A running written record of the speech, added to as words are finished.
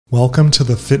Welcome to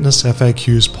the Fitness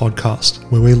FAQs podcast,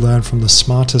 where we learn from the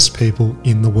smartest people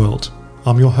in the world.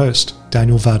 I'm your host,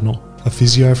 Daniel Vadnal, a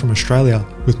physio from Australia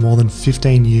with more than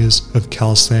 15 years of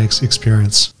calisthenics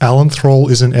experience. Alan Thrall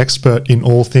is an expert in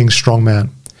all things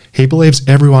strongman. He believes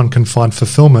everyone can find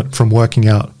fulfillment from working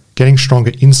out, getting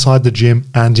stronger inside the gym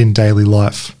and in daily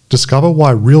life. Discover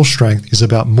why real strength is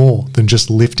about more than just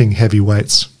lifting heavy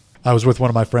weights. I was with one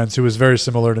of my friends who was very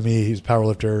similar to me. He's a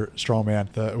powerlifter,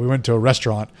 strongman. We went to a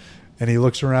restaurant, and he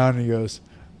looks around and he goes,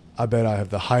 I bet I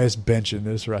have the highest bench in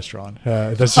this restaurant.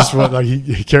 That's just what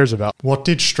he cares about. What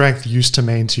did strength used to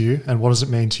mean to you, and what does it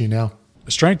mean to you now?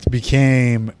 Strength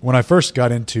became, when I first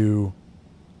got into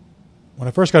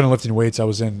lifting weights, I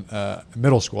was in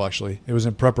middle school, actually. It was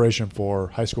in preparation for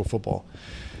high school football.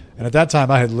 And at that time,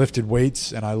 I had lifted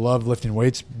weights, and I loved lifting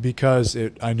weights because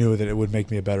I knew that it would make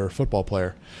me a better football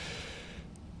player.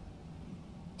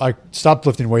 I stopped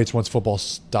lifting weights once football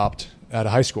stopped at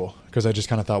a high school because I just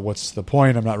kind of thought, what's the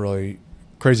point? I'm not really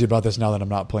crazy about this now that I'm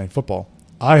not playing football.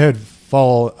 I had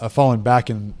fallen back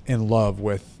in love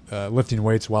with lifting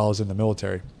weights while I was in the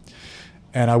military.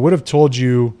 And I would have told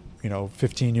you,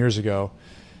 15 years ago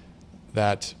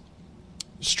that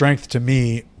strength to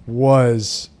me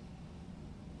was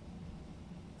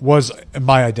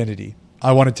my identity.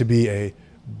 I wanted to be a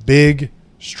big,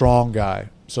 strong guy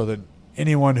so that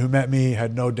anyone who met me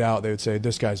had no doubt. They would say,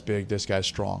 this guy's big, this guy's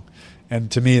strong. And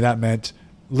to me, that meant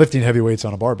lifting heavy weights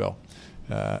on a barbell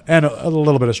and a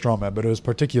little bit of strongman, but it was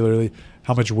particularly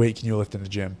how much weight can you lift in the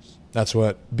gym. That's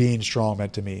what being strong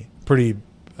meant to me. Pretty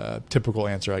typical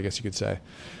answer, I guess you could say.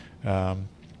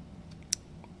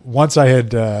 Once I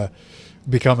had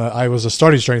I was a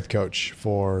starting strength coach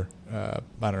for,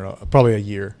 probably a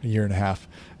year and a half.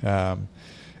 And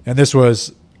this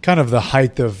was kind of the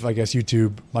height of, I guess,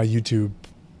 my YouTube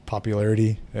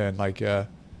popularity in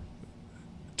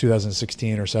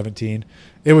 2016 or 17.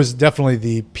 It was definitely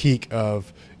the peak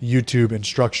of YouTube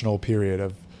instructional period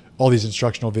of all these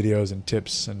instructional videos and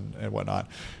tips and whatnot.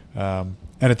 And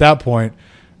at that point,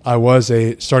 I was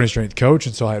a starting strength coach,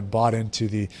 and so I had bought into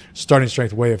the starting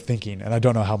strength way of thinking. And I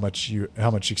don't know how much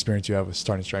experience you have with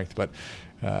starting strength, but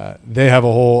they have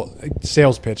a whole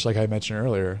sales pitch, like I mentioned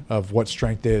earlier, of what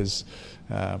strength is.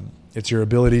 It's your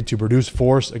ability to produce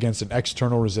force against an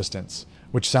external resistance,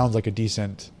 which sounds like a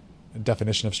decent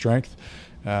definition of strength.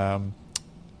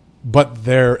 But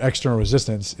their external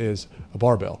resistance is a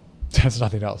barbell. That's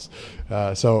nothing else.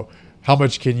 So how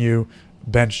much can you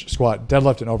bench, squat,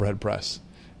 deadlift, and overhead press?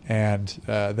 And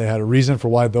they had a reason for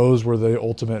why those were the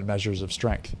ultimate measures of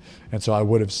strength. And so I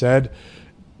would have said,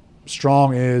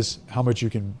 strong is how much you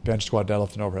can bench, squat,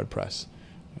 deadlift, and overhead press.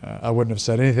 I wouldn't have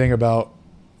said anything about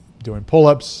doing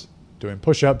pull-ups, doing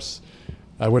push-ups.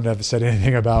 I wouldn't have said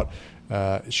anything about,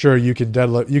 sure, you can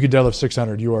deadlift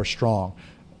 600, you are strong.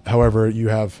 However, you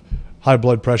have high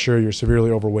blood pressure, you're severely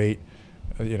overweight,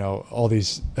 all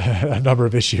these, a number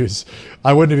of issues.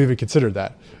 I wouldn't have even considered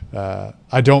that.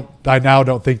 I now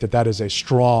don't think that is a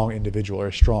strong individual or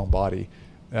a strong body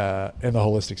in the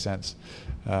holistic sense.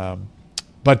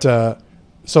 But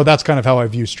so that's kind of how I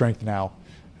view strength now.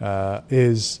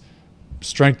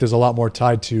 Strength is a lot more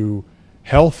tied to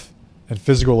health and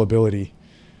physical ability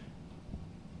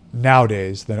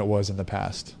nowadays than it was in the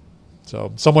past.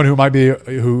 So someone who might be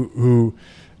who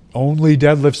only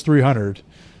deadlifts 300,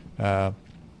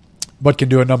 but can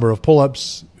do a number of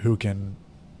pull-ups, who can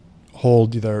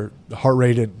hold their heart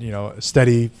rate at,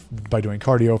 steady by doing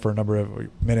cardio for a number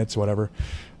of minutes, whatever,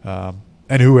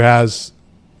 and who has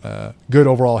good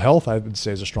overall health, I would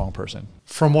say is a strong person.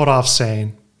 From what I've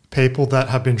seen, people that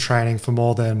have been training for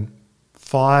more than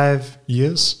 5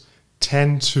 years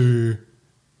tend to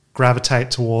gravitate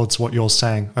towards what you're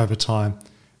saying over time,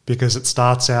 because it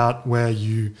starts out where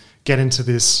you get into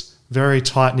this very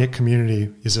tight-knit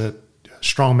community. Is it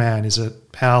strongman? Is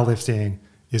it powerlifting?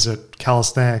 Is it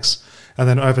calisthenics? And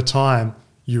then over time,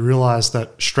 you realize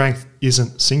that strength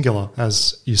isn't singular,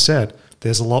 as you said.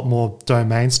 There's a lot more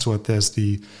domains to it. There's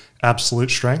the absolute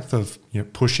strength of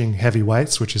pushing heavy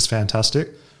weights, which is fantastic.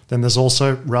 Then there's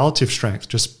also relative strength,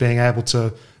 just being able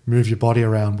to move your body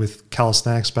around with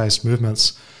calisthenics-based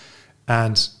movements,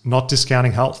 and not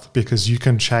discounting health, because you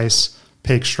can chase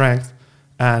peak strength,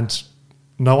 and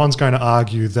no one's going to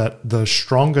argue that the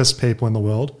strongest people in the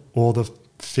world or the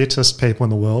fittest people in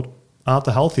the world aren't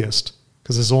the healthiest,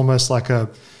 because there's almost like a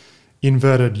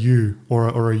inverted U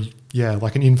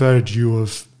like an inverted U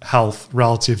of health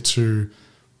relative to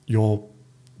your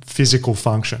physical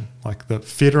function. Like the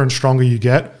fitter and stronger you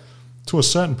get, to a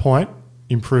certain point,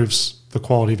 improves the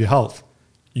quality of your health.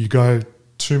 You go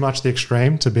too much the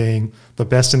extreme to being the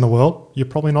best in the world, you're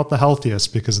probably not the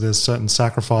healthiest, because there's certain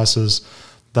sacrifices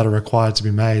that are required to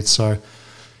be made. So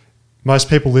most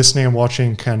people listening and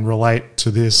watching can relate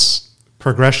to this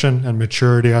progression and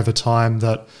maturity over time,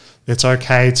 that it's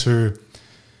okay to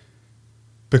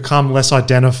become less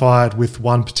identified with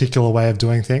one particular way of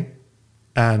doing things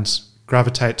and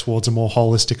gravitate towards a more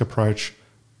holistic approach.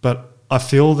 But I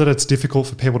feel that it's difficult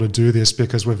for people to do this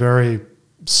because we're very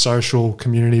social,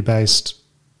 community-based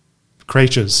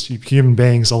creatures. Human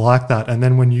beings are like that. And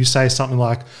then when you say something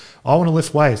like, I want to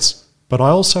lift weights, but I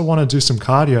also want to do some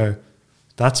cardio,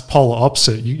 that's polar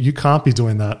opposite. You can't be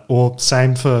doing that. Or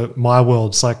same for my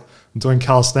world. It's like, I'm doing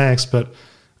calisthenics, but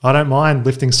I don't mind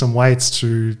lifting some weights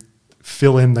to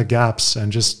fill in the gaps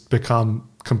and just become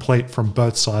complete from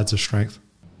both sides of strength.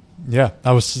 Yeah,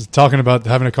 I was talking about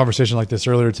having a conversation like this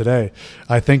earlier today.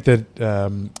 I think that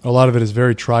a lot of it is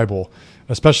very tribal,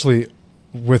 especially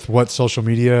with what social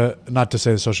media, not to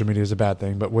say that social media is a bad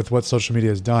thing, but with what social media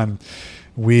has done,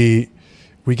 we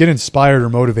get inspired or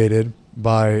motivated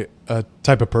by a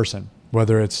type of person,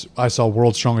 whether it's, I saw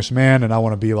World's Strongest Man and I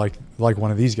want to be like one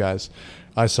of these guys.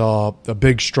 I saw a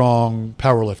big, strong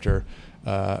power lifter.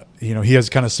 He has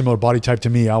kind of similar body type to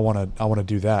me. I want to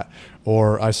do that.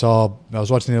 Or I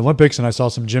was watching the Olympics and I saw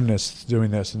some gymnasts doing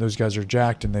this, and those guys are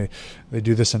jacked and they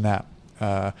do this and that.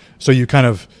 So you kind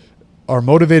of are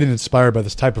motivated and inspired by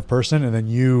this type of person, and then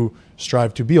you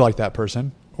strive to be like that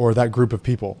person or that group of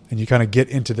people, and you kind of get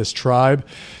into this tribe,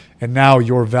 and now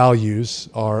your values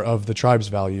are of the tribe's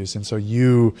values, and so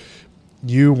you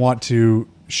want to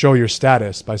show your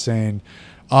status by saying,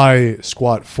 I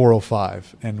squat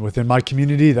 405, and within my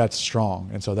community, that's strong,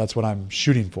 and so that's what I'm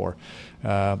shooting for.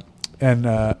 And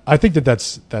I think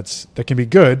that can be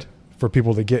good for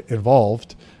people to get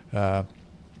involved.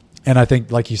 And I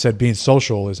think, like you said, being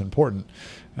social is important.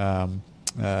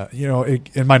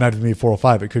 It might not even be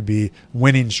 405. It could be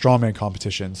winning strongman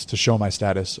competitions to show my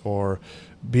status, or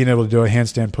being able to do a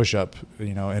handstand push-up,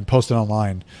 and post it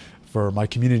online for my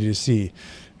community to see.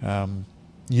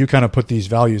 You kind of put these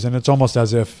values, and it's almost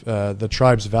as if the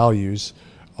tribe's values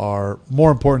are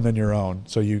more important than your own.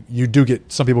 So you do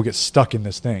get, some people get stuck in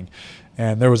this thing.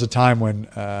 And there was a time when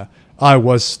I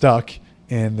was stuck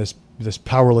in this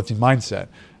powerlifting mindset.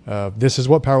 This is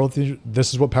what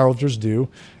powerlifters do.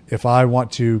 If I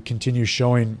want to continue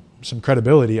showing some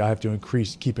credibility, I have to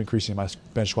keep increasing my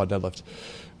bench, squat, deadlift.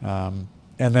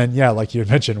 And then, yeah, like you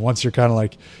mentioned, once you're kind of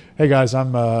like, hey guys,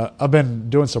 I've been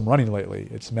doing some running lately,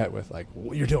 it's met with like,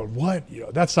 you're doing what?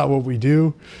 That's not what we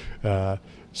do.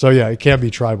 So yeah, it can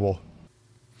be tribal.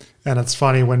 And it's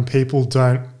funny when people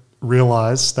don't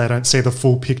realize, they don't see the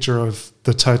full picture of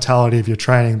the totality of your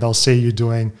training. They'll see you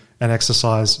doing an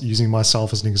exercise, using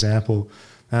myself as an example,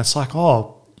 and it's like,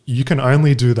 oh, you can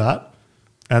only do that.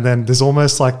 And then there's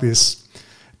almost like this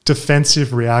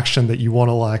defensive reaction that you want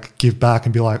to like give back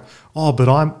and be like, oh, but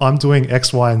I'm doing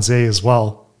X, Y, and Z as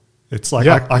well. It's like,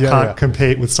 I can't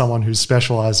compete with someone who's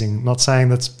specializing. Not saying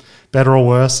that's better or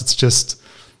worse. It's just,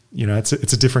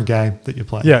 it's a different game that you're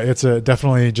playing. Yeah, it's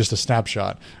definitely just a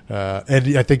snapshot.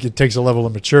 And I think it takes a level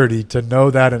of maturity to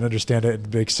know that and understand it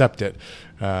and accept it.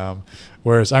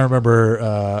 Whereas I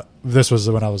remember this was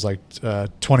when I was like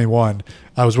 21.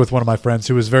 I was with one of my friends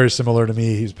who was very similar to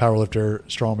me. He's a powerlifter,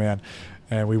 strongman.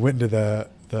 And we went into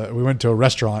we went to a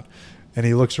restaurant, and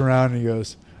he looks around and he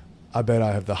goes, I bet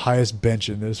I have the highest bench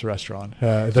in this restaurant.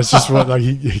 That's just what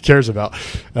he cares about.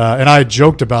 And I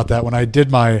joked about that when I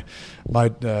did my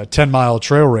 10-mile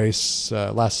trail race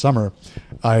last summer.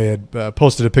 I had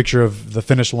posted a picture of the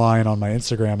finish line on my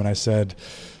Instagram, and I said,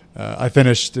 I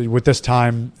finished with this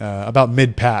time about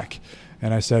mid-pack.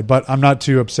 And I said, but I'm not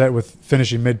too upset with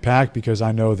finishing mid-pack because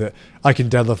I know that I can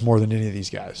deadlift more than any of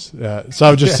these guys. So I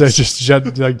would just say,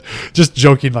 just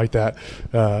joking like that.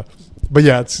 But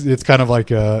yeah, it's kind of like,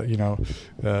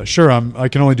 sure, I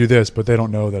can only do this, but they don't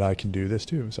know that I can do this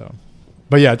too. So,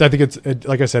 but yeah, I think it's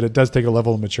like I said, it does take a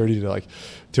level of maturity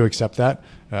to accept that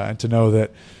and to know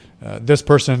that this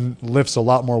person lifts a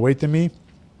lot more weight than me.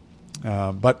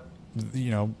 But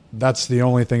that's the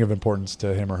only thing of importance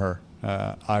to him or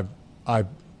her. I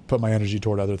put my energy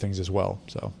toward other things as well.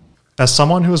 So, as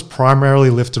someone who has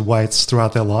primarily lifted weights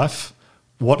throughout their life,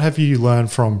 what have you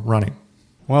learned from running?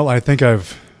 Well, I think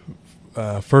I've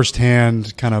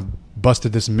firsthand kind of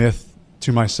busted this myth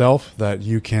to myself that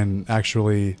you can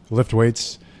actually lift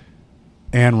weights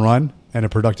and run in a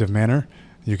productive manner.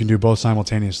 You can do both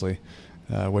simultaneously,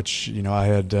 which I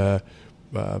had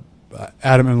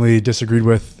adamantly disagreed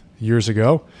with years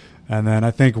ago. And then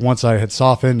I think once I had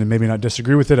softened and maybe not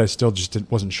disagree with it, I still just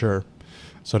wasn't sure.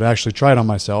 So to actually try it on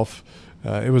myself,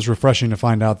 it was refreshing to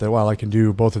find out that, wow, I can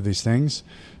do both of these things,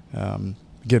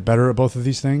 get better at both of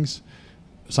these things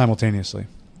simultaneously.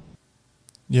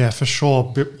 Yeah, for sure.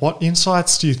 But what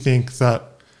insights do you think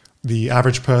that the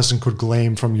average person could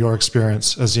glean from your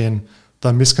experience, as in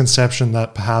the misconception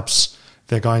that perhaps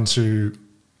they're going to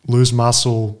lose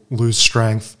muscle, lose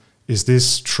strength? Is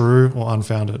this true or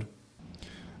unfounded?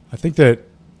 I think that,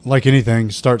 like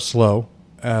anything, start slow,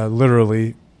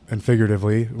 literally and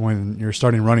figuratively, when you're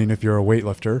starting running if you're a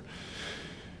weightlifter.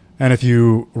 And if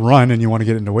you run and you want to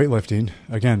get into weightlifting,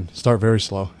 again, start very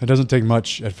slow. It doesn't take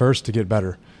much at first to get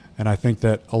better. And I think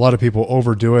that a lot of people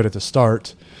overdo it at the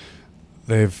start.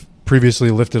 They've previously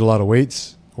lifted a lot of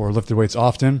weights or lifted weights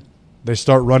often. They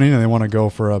start running and they want to go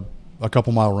for a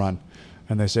couple mile run.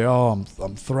 And they say, oh,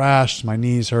 I'm thrashed, my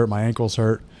knees hurt, my ankles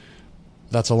hurt.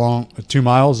 That's a long 2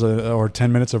 miles or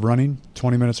 10 minutes of running,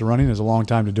 20 minutes of running is a long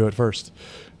time to do it first.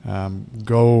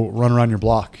 Go run around your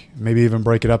block. Maybe even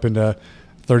break it up into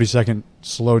 30-second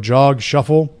slow jog,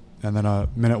 shuffle, and then a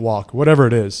minute walk, whatever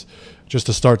it is, just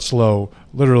to start slow,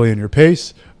 literally in your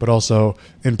pace, but also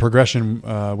in progression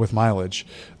with mileage.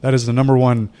 That is the number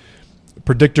one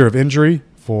predictor of injury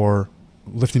for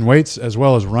lifting weights as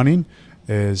well as running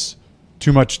is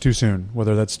too much too soon,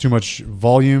 whether that's too much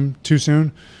volume too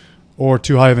soon or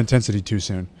too high of intensity too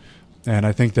soon. And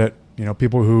I think that,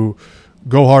 people who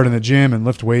go hard in the gym and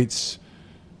lift weights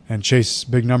and chase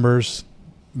big numbers,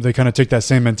 they kind of take that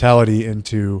same mentality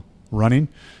into running.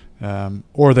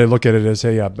 Or they look at it as,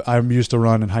 hey, I used to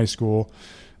run in high school,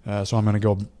 so I'm going to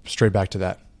go straight back to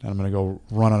that. I'm going to go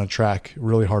run on a track,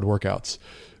 really hard workouts.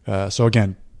 So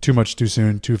again, too much too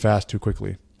soon, too fast, too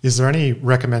quickly. Is there any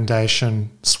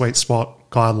recommendation, sweet spot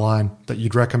guideline that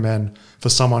you'd recommend for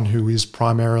someone who is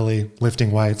primarily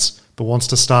lifting weights but wants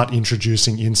to start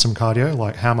introducing in some cardio?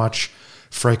 Like how much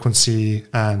frequency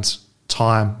and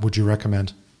time would you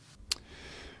recommend?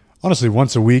 Honestly,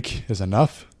 once a week is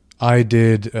enough. I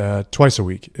did twice a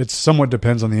week. It somewhat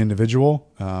depends on the individual.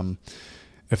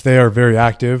 If they are very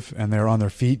active and they're on their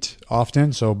feet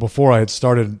often, so before I had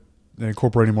started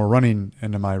incorporating more running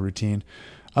into my routine,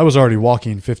 I was already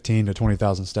walking 15 to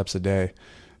 20,000 steps a day,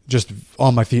 just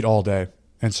on my feet all day.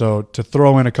 And so to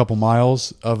throw in a couple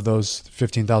miles of those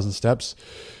 15,000 steps,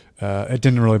 it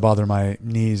didn't really bother my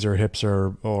knees or hips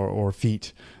or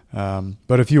feet.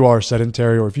 But if you are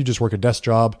sedentary or if you just work a desk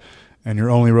job and your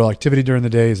only real activity during the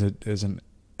day is an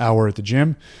hour at the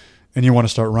gym and you want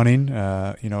to start running,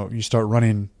 you start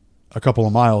running a couple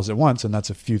of miles at once and that's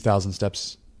a few thousand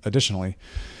steps additionally.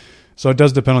 So it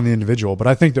does depend on the individual, but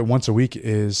I think that once a week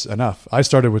is enough. I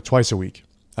started with twice a week.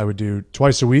 I would do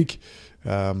twice a week.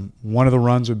 One of the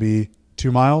runs would be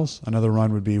 2 miles. Another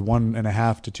run would be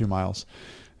 1.5 to 2 miles.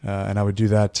 And I would do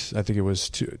that, I think it was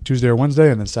Tuesday or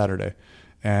Wednesday and then Saturday.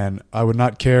 And I would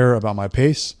not care about my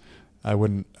pace. I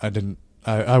would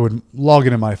log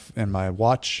it in my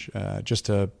watch, just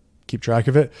to keep track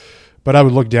of it. But I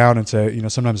would look down and say,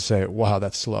 sometimes say, wow,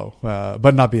 that's slow,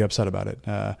 but not be upset about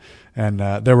it. And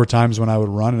there were times when I would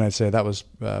run and I'd say that was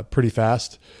pretty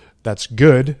fast. That's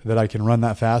good that I can run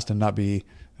that fast and not be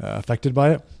affected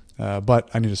by it. But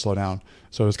I need to slow down.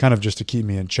 So it was kind of just to keep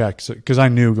me in check. Because I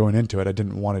knew going into it, I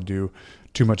didn't want to do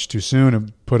too much too soon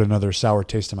and put another sour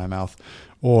taste in my mouth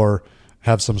or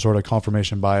have some sort of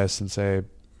confirmation bias and say,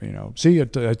 see,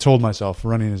 I told myself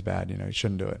running is bad. You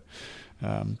shouldn't do it.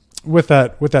 With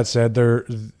that said,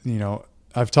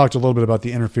 I've talked a little bit about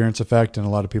the interference effect, and a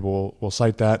lot of people will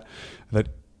cite that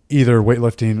either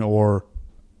weightlifting or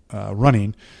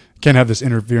running can have this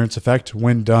interference effect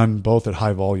when done both at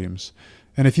high volumes.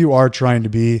 And if you are trying to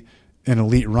be an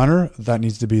elite runner, that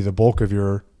needs to be the bulk of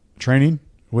your training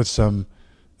with some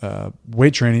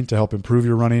weight training to help improve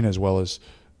your running, as well as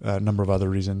a number of other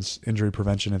reasons, injury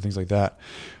prevention and things like that.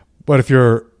 But if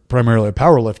you're primarily a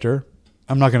power lifter,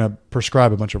 I'm not going to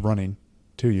prescribe a bunch of running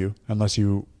to you unless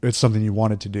it's something you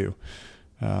wanted to do.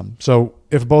 So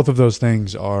if both of those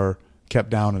things are kept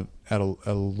down at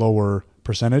a lower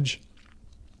percentage,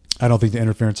 I don't think the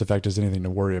interference effect is anything to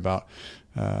worry about.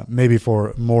 Maybe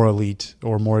for more elite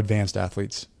or more advanced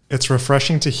athletes. It's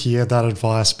refreshing to hear that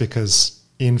advice because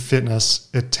in fitness,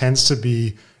 it tends to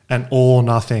be an all or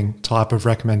nothing type of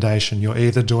recommendation. You're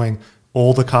either doing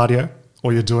all the cardio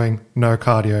or you're doing no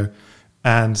cardio.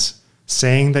 And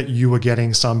seeing that you were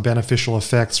getting some beneficial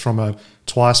effects from a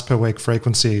twice per week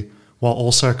frequency while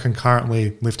also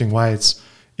concurrently lifting weights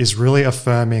is really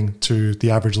affirming to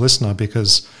the average listener,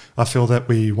 because I feel that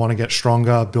we want to get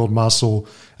stronger, build muscle,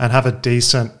 and have a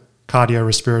decent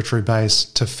cardiorespiratory base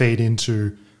to feed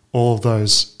into all of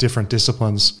those different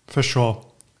disciplines, for sure.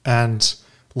 And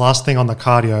last thing on the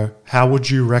cardio, how would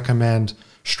you recommend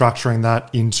structuring that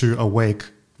into a week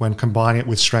when combining it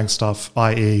with strength stuff,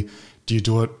 i.e., do you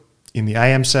do it in the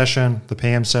AM session, the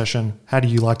PM session? How do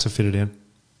you like to fit it in?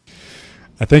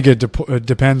 I think it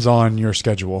depends on your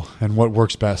schedule and what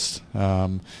works best.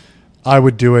 I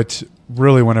would do it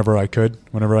really whenever I could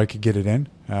get it in.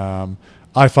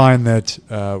 I find that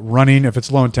running, if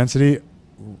it's low intensity,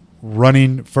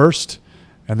 running first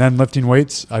and then lifting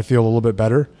weights, I feel a little bit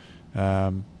better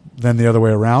than the other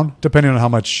way around, depending on how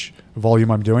much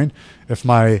volume I'm doing. If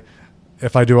I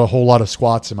do a whole lot of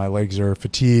squats and my legs are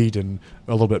fatigued and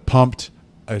a little bit pumped,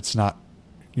 it's not,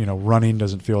 running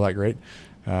doesn't feel that great.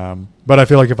 But I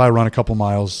feel like if I run a couple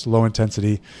miles, low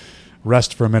intensity,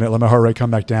 rest for a minute, let my heart rate come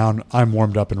back down, I'm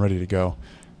warmed up and ready to go.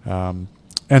 And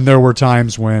there were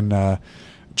times when,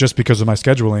 just because of my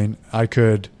scheduling, I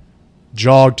could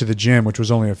jog to the gym, which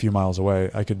was only a few miles away.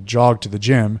 I could jog to the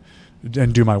gym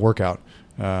and do my workout.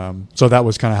 So that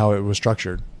was kind of how it was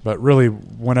structured. But really,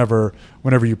 whenever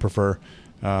you prefer.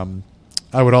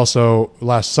 I would also,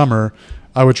 last summer,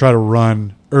 I would try to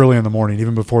run early in the morning,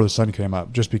 even before the sun came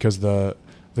up, just because the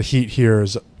heat here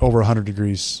is over 100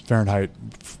 degrees Fahrenheit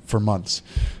for months.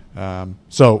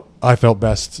 So I felt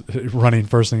best running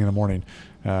first thing in the morning.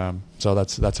 So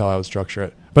that's how I would structure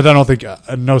it. But I don't think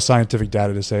no scientific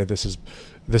data to say this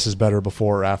is better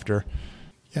before or after.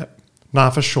 Yep. No,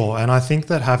 for sure. And I think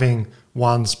that having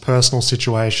one's personal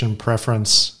situation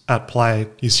preference at play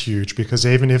is huge, because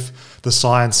even if the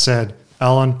science said,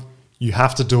 Alan, you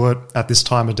have to do it at this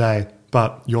time of day,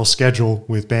 but your schedule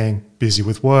with being busy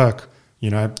with work,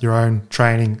 your own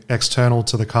training external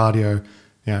to the cardio,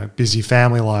 busy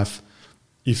family life,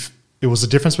 if it was the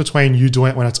difference between you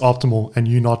doing it when it's optimal and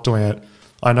you not doing it,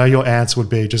 I know your answer would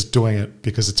be just doing it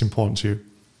because it's important to you.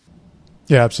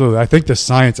 Yeah, absolutely. I think the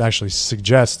science actually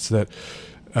suggests that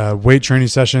weight training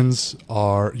sessions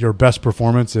are your best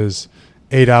performance is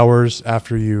 8 hours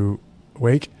after you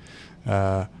wake.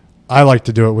 I like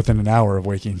to do it within an hour of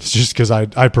waking, just because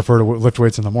I prefer to lift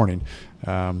weights in the morning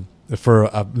for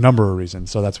a number of reasons.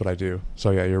 So that's what I do.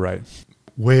 So yeah, you're right.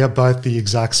 We are both the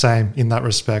exact same in that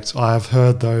respect. I have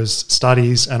heard those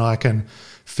studies and I can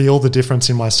feel the difference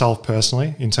in myself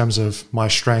personally in terms of my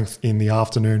strength in the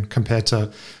afternoon compared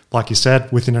to, like you said,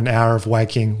 within an hour of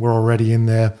waking, we're already in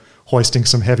there hoisting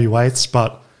some heavy weights.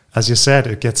 But as you said,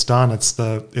 it gets done. It's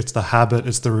the habit,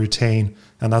 it's the routine.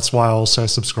 And that's why I also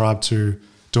subscribe to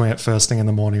doing it first thing in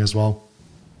the morning as well.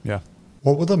 Yeah.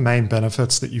 What were the main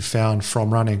benefits that you found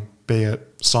from running, be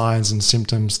it signs and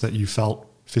symptoms that you felt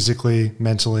physically,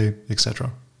 mentally,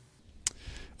 etc.?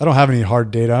 I don't have any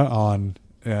hard data on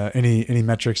any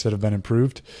metrics that have been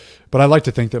improved, but I like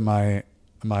to think that my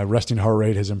resting heart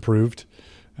rate has improved.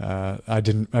 I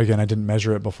didn't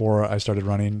measure it before I started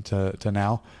running to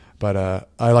now, but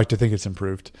I like to think it's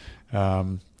improved.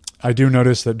 I do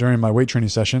notice that during my weight training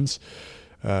sessions,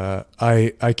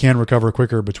 I can recover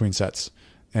quicker between sets,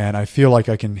 and I feel like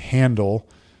I can handle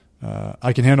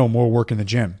more work in the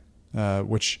gym,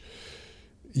 which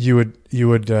you would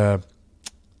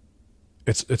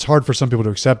it's hard for some people to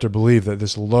accept or believe that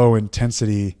this low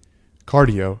intensity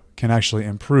cardio can actually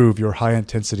improve your high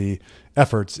intensity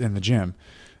efforts in the gym.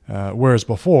 Whereas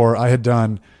before I had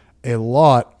done a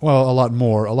lot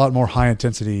more high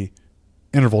intensity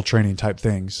interval training type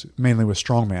things, mainly with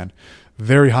strongman,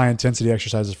 very high intensity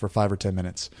exercises for 5 or 10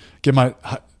 minutes, get my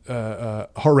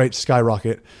heart rate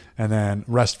skyrocket and then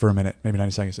rest for a minute, maybe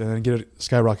 90 seconds, and then get it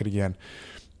skyrocket again.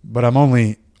 But I'm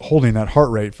only holding that heart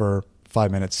rate for 5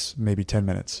 minutes, maybe 10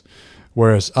 minutes.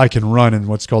 Whereas I can run in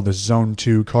what's called the zone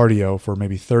 2 cardio for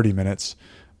maybe 30 minutes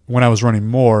when I was running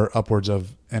more upwards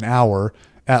of an hour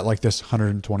at like this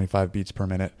 125 beats per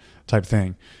minute type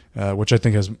thing, which I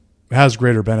think has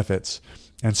greater benefits.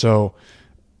 And so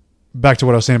back to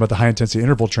what I was saying about the high intensity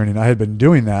interval training, I had been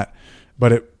doing that,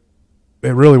 but it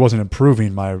really wasn't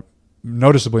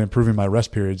noticeably improving my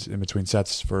rest periods in between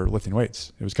sets for lifting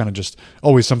weights. It was kind of just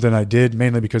always something I did,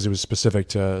 mainly because it was specific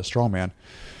to strongman.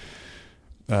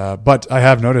 But I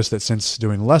have noticed that since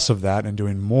doing less of that and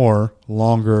doing more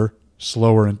longer,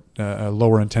 slower,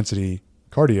 lower intensity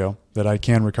cardio, that I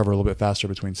can recover a little bit faster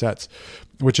between sets,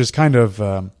 which is kind of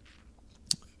a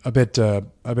bit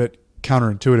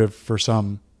counterintuitive for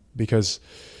some, because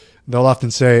they'll often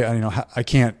say, I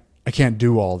can't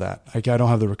do all that. I don't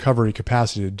have the recovery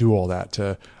capacity to do all that,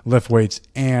 to lift weights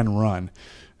and run.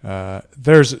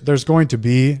 There's going to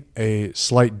be a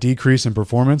slight decrease in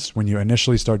performance when you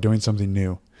initially start doing something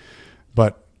new,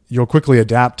 but you'll quickly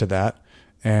adapt to that,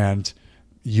 and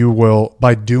you will,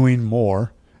 by doing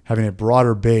more, having a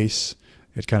broader base,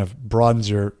 it kind of broadens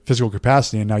your physical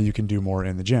capacity, and now you can do more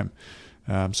in the gym.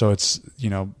 So it's,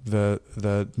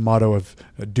 the motto of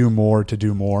do more to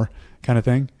do more kind of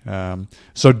thing.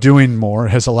 So doing more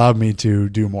has allowed me to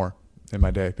do more in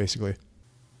my day, basically.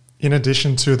 In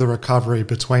addition to the recovery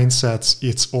between sets,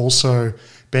 it's also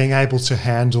being able to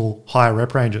handle higher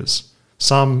rep ranges.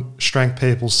 Some strength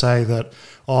people say that,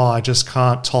 oh, I just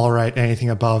can't tolerate anything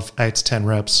above 8 to 10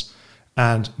 reps.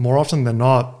 And more often than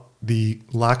not, the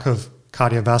lack of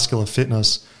cardiovascular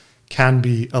fitness can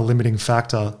be a limiting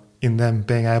factor in them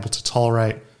being able to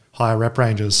tolerate higher rep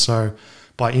ranges. So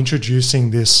by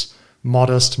introducing this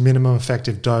modest minimum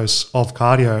effective dose of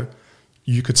cardio,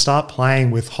 you could start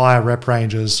playing with higher rep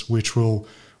ranges, which will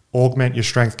augment your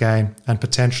strength gain and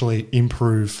potentially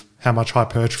improve how much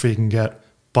hypertrophy you can get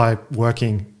by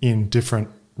working in different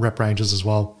rep ranges as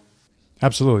well.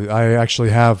 Absolutely. I actually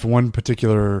have one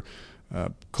particular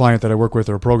client that I work with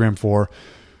or a program for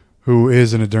who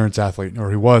is an endurance athlete,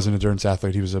 or who was an endurance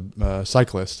athlete. He was a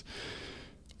cyclist.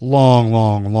 Long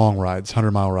rides,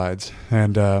 100-mile rides.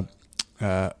 And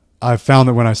I found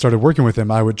that when I started working with him,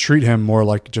 I would treat him more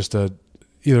like just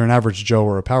either an average Joe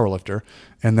or a power lifter,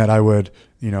 and that I would,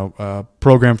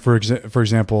 program, for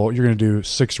example, you're going to do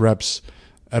 6 reps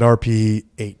at RPE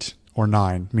 8 or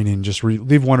 9, meaning just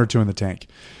leave 1 or 2 in the tank.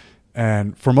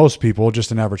 And for most people,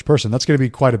 just an average person, that's going to be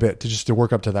quite a bit to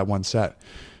work up to that one set.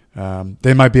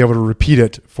 They might be able to repeat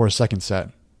it for a second set,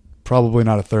 probably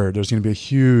not a third. There's going to be a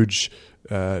huge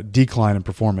decline in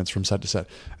performance from set to set.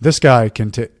 This guy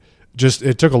can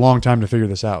it took a long time to figure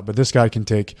this out, but this guy can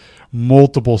take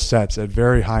multiple sets at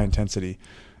very high intensity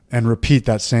and repeat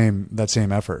that same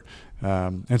effort.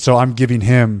 And so I'm giving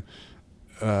him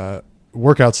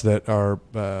workouts that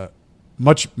are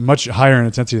much higher in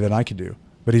intensity than I could do,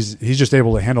 but he's just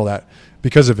able to handle that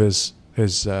because of his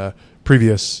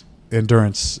previous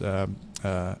endurance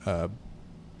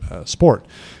sport.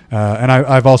 And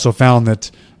I've also found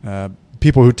that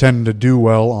people who tend to do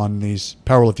well on these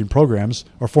powerlifting programs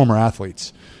are former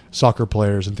athletes, soccer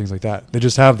players and things like that. They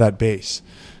just have that base.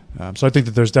 So I think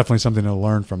that there's definitely something to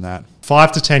learn from that.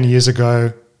 5 to 10 years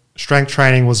ago, strength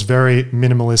training was very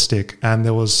minimalistic, and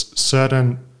there was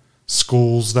certain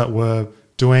schools that were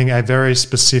doing a very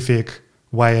specific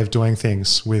way of doing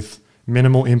things with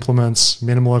minimal implements,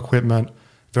 minimal equipment,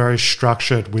 very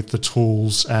structured with the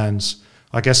tools and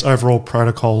I guess overall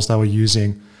protocols they were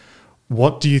using.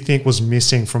 What do you think was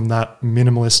missing from that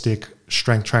minimalistic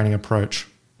strength training approach?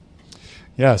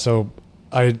 Yeah, so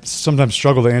I sometimes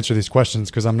struggle to answer these questions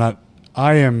because I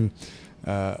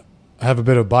have a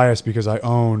bit of bias because I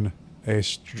own a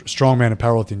strongman and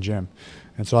powerlifting gym.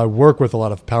 And so I work with a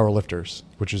lot of powerlifters,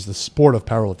 which is the sport of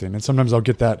powerlifting. And sometimes I'll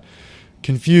get that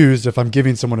confused if I'm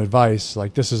giving someone advice,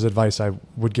 like this is advice I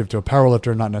would give to a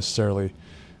powerlifter, not necessarily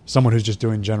someone who's just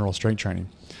doing general strength training.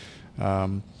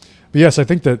 But yes, I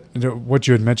think that what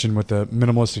you had mentioned with the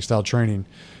minimalistic style training,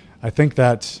 I think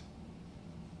that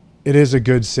it is a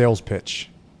good sales pitch,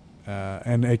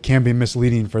 and it can be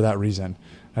misleading for that reason.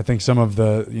 I think some of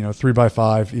the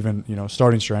 3x5, even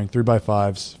starting strength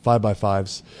 3x5s,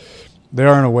 5x5s, they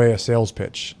are in a way a sales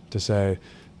pitch to say,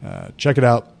 check it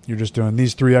out. You're just doing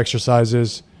these 3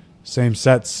 exercises, same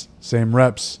sets, same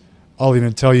reps. I'll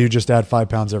even tell you just add 5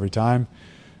 pounds every time.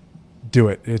 Do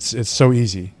it. It's so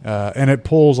easy, and it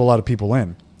pulls a lot of people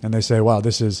in, and they say, "Wow,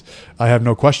 I have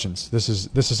no questions. This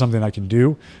is something I can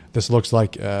do. This looks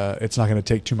like it's not going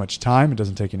to take too much time. It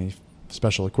doesn't take any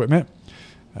special equipment.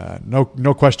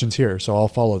 No questions here. So I'll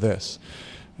follow this."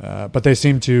 But they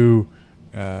seem to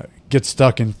get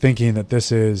stuck in thinking that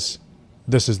this is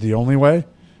the only way.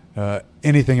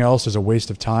 Anything else is a waste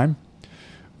of time.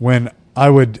 When I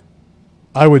would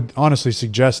honestly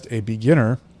suggest a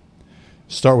beginner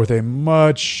start with a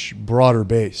much broader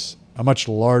base, a much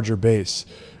larger base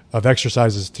of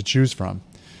exercises to choose from.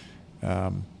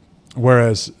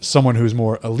 Whereas someone who's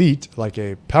more elite, like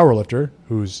a powerlifter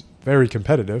who's very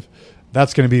competitive,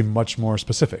 that's going to be much more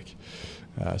specific.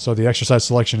 So the exercise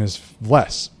selection is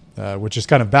less, which is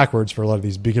kind of backwards for a lot of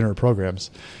these beginner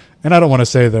programs. And I don't want to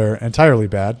say they're entirely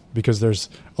bad, because there's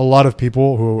a lot of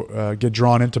people who get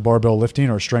drawn into barbell lifting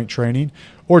or strength training,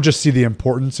 or just see the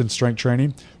importance in strength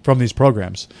training from these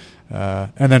programs.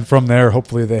 And then from there,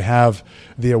 hopefully they have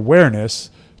the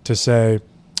awareness to say,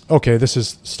 okay, this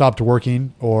has stopped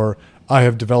working, or I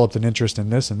have developed an interest in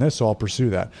this and this, so I'll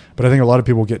pursue that. But I think a lot of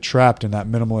people get trapped in that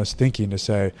minimalist thinking to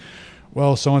say,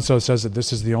 well, so-and-so says that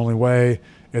this is the only way.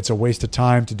 It's a waste of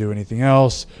time to do anything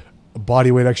else.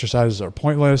 Body weight exercises are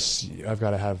pointless. I've got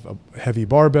to have a heavy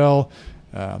barbell.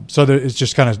 So it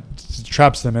just kind of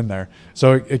traps them in there.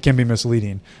 So it can be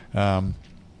misleading.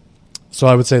 So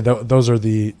I would say those are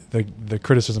the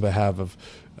criticism I have of,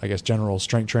 I guess, general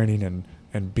strength training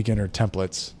and beginner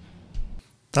templates.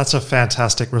 That's a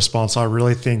fantastic response. I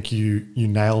really think you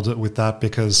nailed it with that,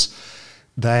 because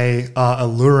they are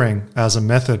alluring as a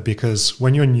method, because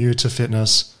when you're new to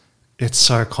fitness, it's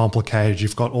so complicated.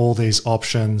 You've got all these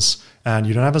options and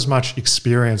you don't have as much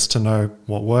experience to know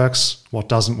what works, what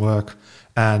doesn't work.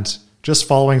 And just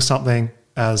following something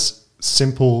as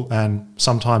simple and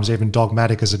sometimes even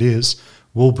dogmatic as it is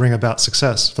will bring about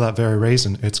success for that very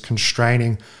reason. It's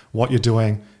constraining what you're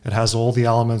doing. It has all the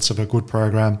elements of a good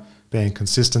program, being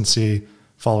consistency,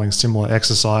 following similar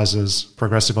exercises,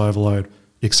 progressive overload,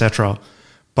 etc.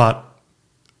 But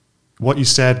what you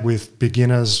said with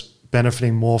beginners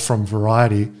benefiting more from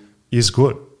variety is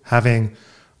good. Having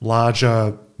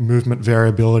larger movement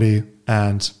variability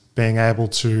and being able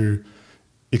to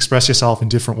express yourself in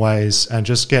different ways and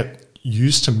just get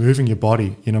used to moving your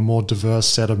body in a more diverse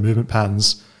set of movement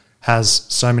patterns has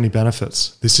so many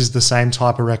benefits. This is the same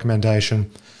type of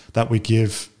recommendation that we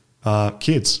give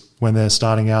kids when they're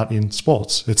starting out in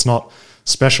sports. It's not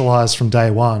specialized from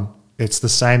day one. It's the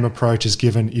same approach as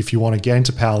given if you want to get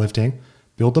into powerlifting,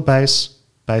 build the base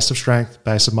of strength,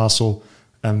 base of muscle,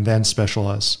 and then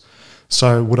specialize.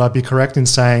 So would I be correct in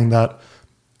saying that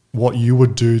what you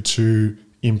would do to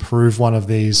improve one of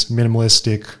these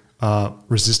minimalistic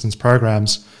resistance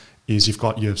programs is you've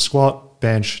got your squat,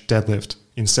 bench, deadlift.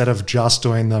 Instead of just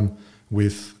doing them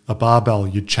with a barbell,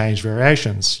 you'd change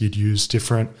variations. You'd use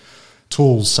different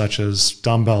tools such as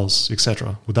dumbbells,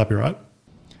 etc. Would that be right?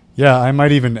 Yeah, I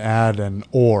might even add an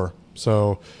or.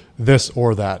 So this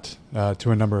or that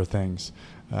to a number of things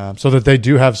so that they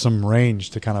do have some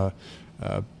range to kind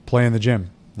of play in the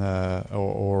gym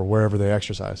or wherever they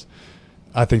exercise.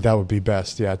 I think that would be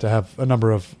best, yeah, to have a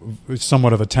number of,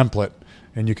 somewhat of a template,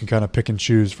 and you can kind of pick and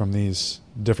choose from these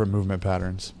different movement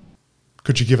patterns.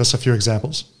 Could you give us a few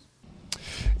examples?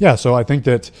 Yeah, so I think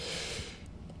that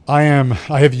I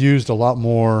have used a lot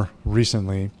more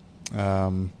recently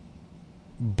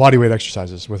bodyweight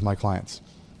exercises with my clients.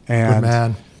 And good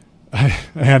man.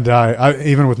 And I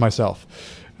even with myself.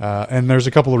 And there's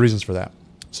a couple of reasons for that.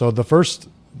 So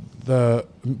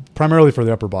primarily for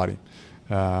the upper body,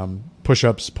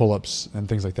 push-ups, pull-ups, and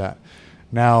things like that.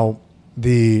 Now,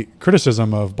 the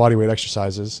criticism of bodyweight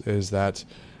exercises is that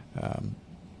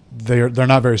they're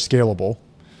not very scalable,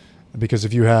 because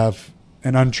if you have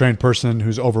an untrained person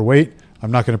who's overweight, I'm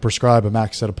not going to prescribe a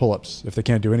max set of pull-ups if they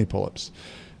can't do any pull-ups.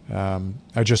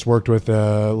 I just worked with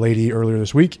a lady earlier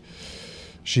this week.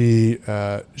 She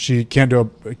cannot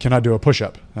do a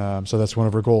push-up, so that's one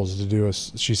of her goals, is to do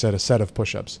she said a set of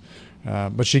push-ups.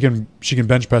 But she can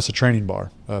bench press a training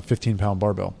bar, a 15-pound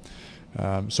barbell.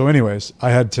 So anyways, I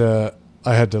had to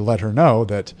let her know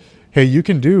that, hey, you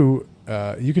can do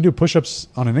push-ups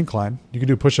on an incline. You can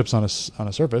do push-ups on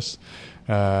a surface,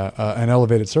 an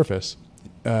elevated surface.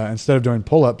 Instead of doing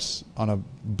pull-ups on a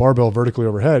barbell vertically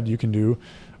overhead, you can do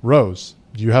rows.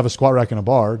 You have a squat rack and a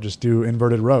bar, just do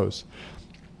inverted rows.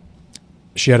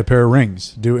 She had a pair of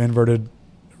rings, do inverted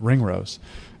ring rows.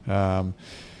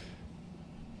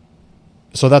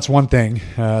 So that's one thing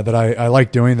that I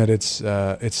like doing, that it's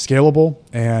scalable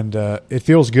and it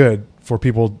feels good for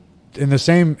people. In the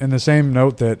same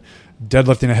note that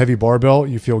deadlifting a heavy barbell,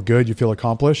 you feel good, you feel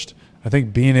accomplished. I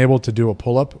think being able to do a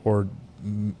pull-up or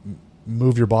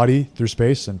move your body through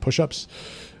space and push-ups,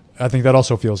 I think that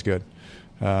also feels good.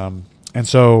 And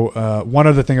so one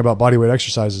other thing about bodyweight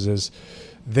exercises is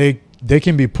they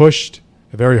can be pushed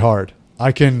very hard.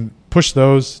 I can push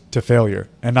those to failure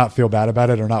and not feel bad about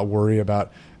it, or not worry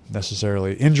about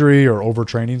necessarily injury or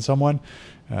overtraining someone.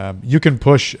 You can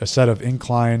push a set of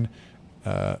incline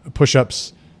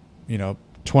push-ups,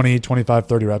 20, 25,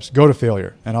 30 reps, go to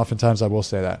failure. And oftentimes I will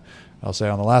say that. I'll say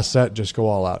on the last set, just go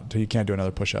all out until you can't do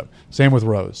another push-up. Same with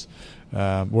rows.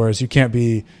 Whereas you can't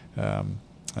say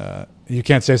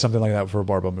something like that for a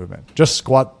barbell movement. Just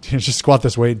squat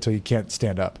this weight until you can't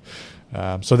stand up.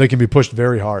 So they can be pushed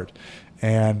very hard.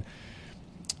 And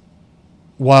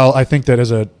while I think that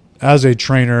as a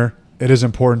trainer, it is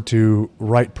important to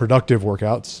write productive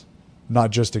workouts,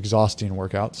 not just exhausting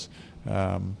workouts.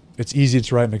 It's easy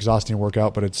to write an exhausting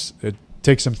workout, but it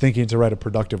takes some thinking to write a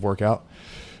productive workout.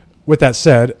 With that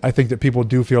said, I think that people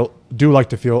do like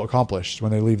to feel accomplished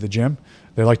when they leave the gym.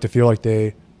 They like to feel like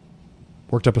they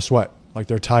worked up a sweat, like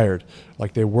they're tired,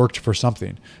 like they worked for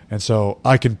something. And so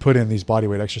I can put in these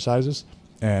bodyweight exercises,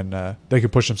 and they can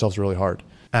push themselves really hard.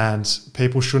 And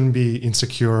people shouldn't be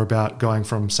insecure about going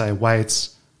from, say,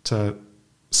 weights to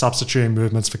substituting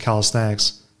movements for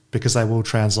calisthenics, because they will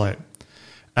translate.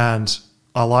 And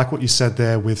I like what you said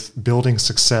there with building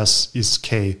success is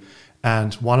key.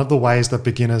 And one of the ways that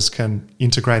beginners can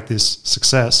integrate this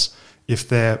success, if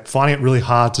they're finding it really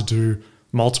hard to do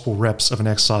multiple reps of an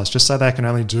exercise, just say they can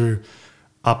only do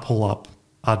a pull-up,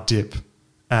 a dip,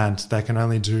 and they can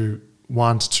only do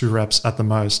 1 to 2 reps at the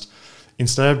most,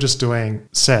 instead of just doing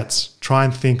sets, try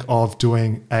and think of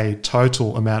doing a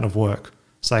total amount of work.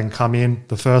 So they can come in,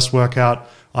 the first workout,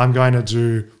 I'm going to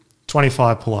do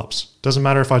 25 pull-ups. Doesn't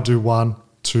matter if I do 1,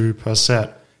 2 per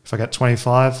set. If I get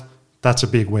 25, that's a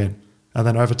big win. And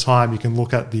then over time, you can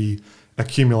look at the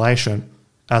accumulation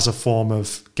as a form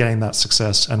of getting that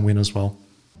success and win as well.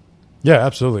 Yeah,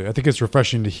 absolutely. I think it's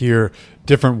refreshing to hear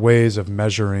different ways of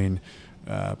measuring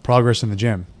progress in the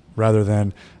gym rather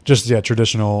than just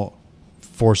traditional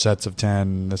 4 sets of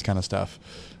 10, this kind of stuff.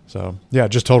 So yeah,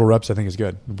 just total reps I think is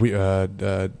good.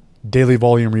 Daily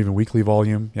volume or even weekly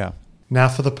volume. Yeah. Now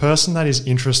for the person that is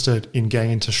interested in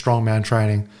getting into strongman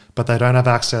training, but they don't have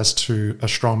access to a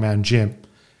strongman gym,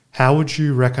 how would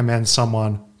you recommend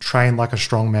someone train like a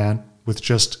strongman with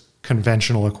just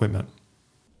conventional equipment?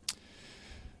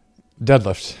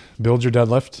 Deadlift. Build your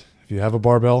deadlift. If you have a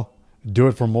barbell, do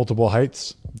it from multiple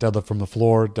heights. Deadlift from the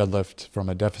floor, deadlift from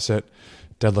a deficit,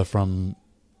 deadlift from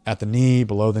at the knee,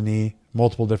 below the knee,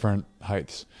 multiple different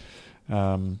heights.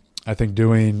 I think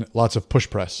doing lots of push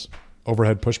press,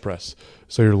 overhead push press.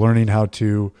 So you're learning how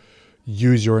to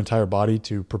use your entire body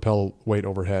to propel weight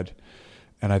overhead.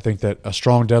 And I think that a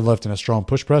strong deadlift and a strong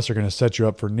push press are going to set you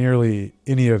up for nearly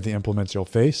any of the implements you'll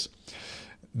face.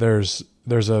 There's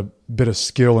a bit of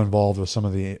skill involved with some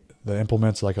of the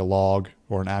implements like a log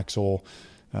or an axle.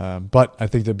 But I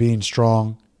think that being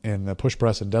strong in the push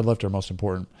press and deadlift are most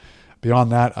important.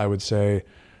 Beyond that, I would say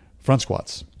front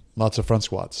squats, lots of front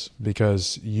squats,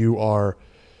 because you are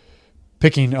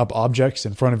picking up objects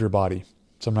in front of your body,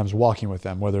 sometimes walking with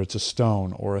them, whether it's a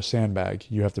stone or a sandbag.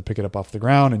 You have to pick it up off the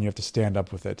ground and you have to stand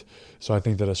up with it. So I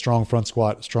think that a strong front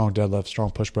squat, strong deadlift,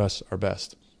 strong push press are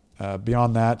best.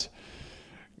 Beyond that,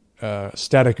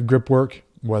 static grip work,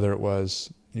 whether it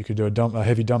was you could do a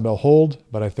heavy dumbbell hold,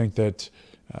 but I think that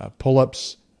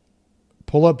pull-ups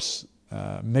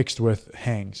mixed with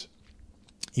hangs.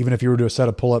 Even if you were to do a set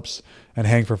of pull-ups and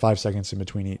hang for 5 seconds in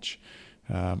between each,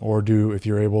 or if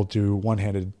you're able to do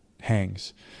one-handed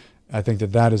hangs, I think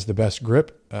that is the best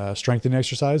grip strengthening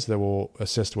exercise that will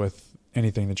assist with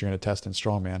anything that you're going to test in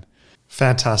strongman.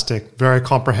 Fantastic. Very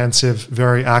comprehensive,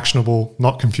 very actionable,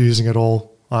 not confusing at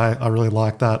all. I really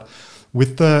like that.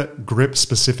 With the grip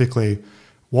specifically,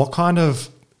 what kind of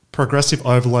progressive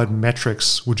overload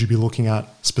metrics would you be looking at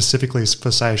specifically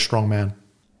for, say, strongman?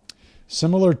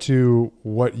 Similar to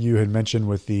what you had mentioned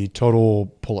with the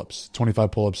total pull-ups,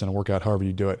 25 pull-ups in a workout, however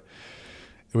you do it.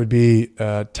 It would be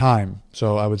time.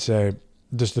 So I would say,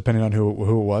 just depending on who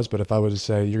it was, but if I was to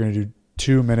say you're going to do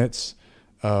 2 minutes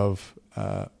of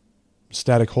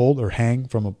static hold or hang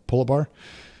from a pull-up bar,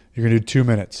 you're going to do 2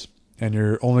 minutes. And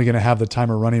you're only going to have the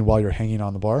timer running while you're hanging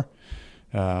on the bar.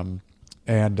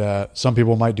 And some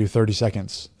people might do 30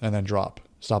 seconds and then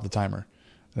stop the timer.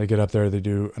 They get up there, they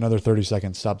do another 30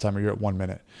 seconds, stop timer, you're at 1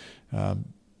 minute.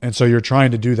 And so you're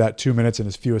trying to do that 2 minutes in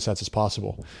as few sets as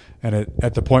possible. And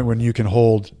at the point when you can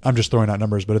hold, I'm just throwing out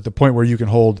numbers, but at the point where you can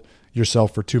hold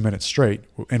yourself for 2 minutes straight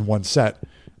in one set,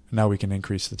 now we can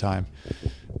increase the time.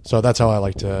 So that's how I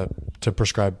like to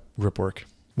prescribe grip work.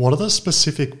 What are the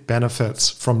specific benefits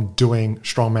from doing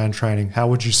strongman training? How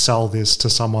would you sell this to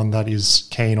someone that is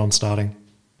keen on starting?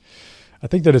 I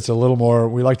think that it's a little more,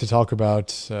 we like to talk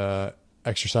about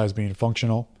exercise being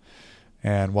functional.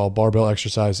 And while barbell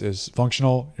exercise is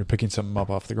functional, you're picking something up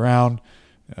off the ground.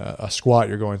 A squat,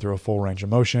 you're going through a full range of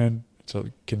motion. So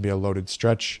it can be a loaded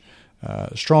stretch.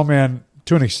 Strongman,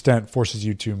 to an extent, forces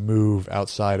you to move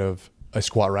outside of a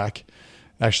squat rack,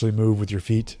 actually move with your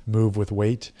feet, move with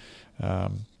weight.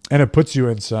 And it puts you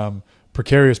in some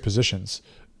precarious positions.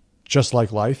 Just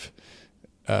like life,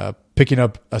 picking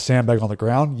up a sandbag on the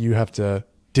ground, you have to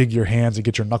dig your hands and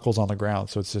get your knuckles on the ground.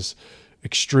 So it's this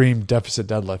extreme deficit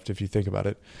deadlift, if you think about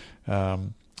it.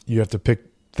 You have to pick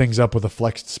things up with a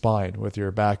flexed spine, with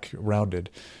your back rounded.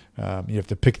 You have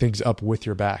to pick things up with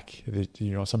your back.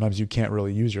 Sometimes you can't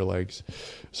really use your legs.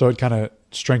 So it kind of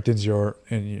strengthens your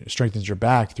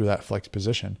back through that flexed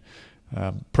position.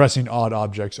 Pressing odd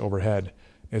objects overhead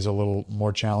is a little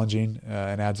more challenging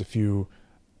and adds a few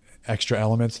extra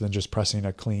elements than just pressing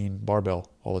a clean barbell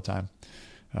all the time.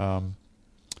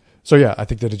 So yeah, I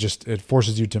think that it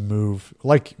forces you to move,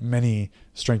 like many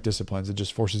strength disciplines. It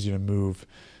just forces you to move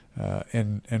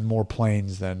in more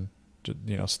planes than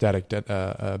static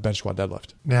bench squat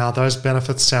deadlift. Now those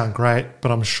benefits sound great,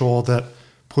 but I'm sure that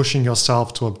pushing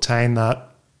yourself to obtain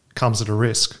that comes at a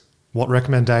risk. What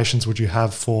recommendations would you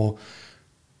have for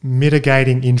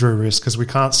mitigating injury risk? Because we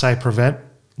can't say prevent.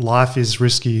 Life is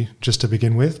risky just to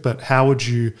begin with, but how would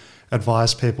you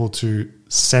advise people to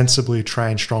sensibly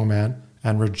train strongman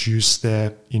and reduce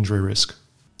their injury risk?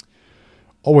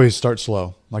 Always start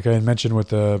slow. Like I had mentioned with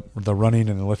the running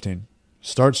and the lifting.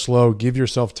 Start slow. Give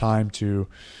yourself time to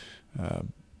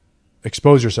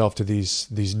expose yourself to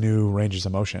these new ranges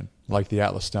of motion, like the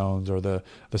Atlas stones or the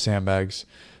sandbags,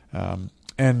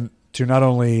 and to not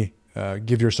only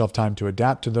give yourself time to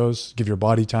adapt to those, give your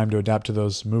body time to adapt to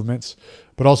those movements,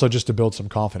 but also just to build some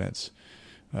confidence.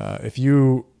 If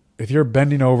you're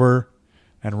bending over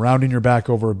and rounding your back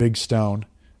over a big stone,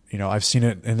 I've seen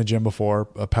it in the gym before.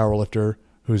 A power lifter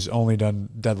who's only done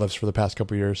deadlifts for the past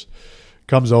couple of years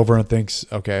comes over and thinks,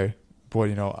 okay,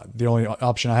 boy, the only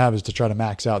option I have is to try to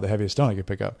max out the heaviest stone I can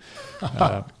pick up.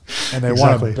 And they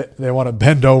want to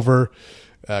bend over,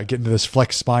 get into this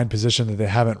flex spine position that they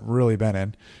haven't really been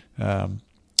in.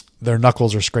 Their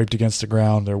knuckles are scraped against the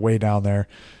ground. They're way down there.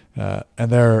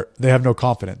 And they have no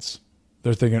confidence.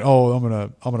 They're thinking, oh,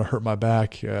 I'm gonna hurt my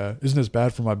back. Isn't this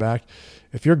bad for my back?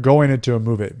 If you're going into a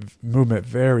movement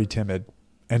very timid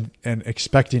and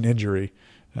expecting injury,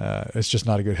 it's just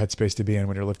not a good headspace to be in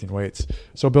when you're lifting weights.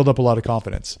 So build up a lot of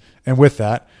confidence. And with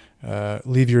that,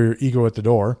 leave your ego at the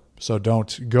door. So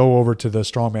don't go over to the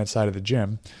strongman side of the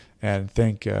gym and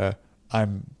think,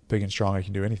 I'm big and strong, I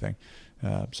can do anything.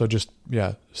 So just,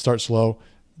 start slow,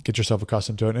 get yourself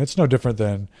accustomed to it. And it's no different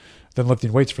than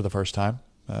lifting weights for the first time.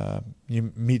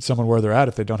 You meet someone where they're at.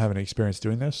 If they don't have any experience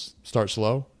doing this, start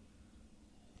slow,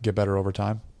 get better over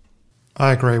time.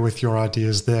 I agree with your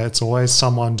ideas there. It's always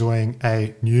someone doing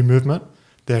a new movement.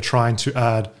 They're trying to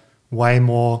add way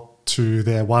more to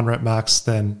their 1 rep max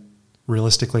than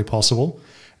realistically possible.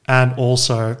 And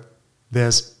also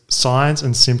there's signs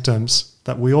and symptoms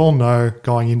that we all know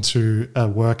going into a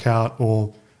workout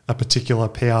or a particular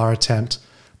PR attempt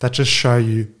that just show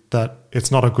you that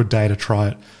it's not a good day to try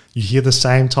it. You hear the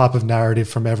same type of narrative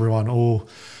from everyone. Oh,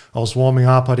 I was warming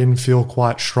up. I didn't feel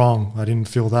quite strong. I didn't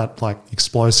feel that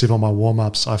explosive on my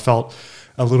warm-ups. I felt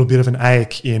a little bit of an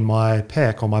ache in my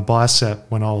pec or my bicep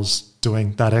when I was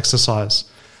doing that exercise.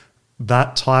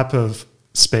 That type of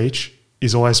speech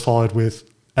is always followed with,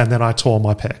 and then I tore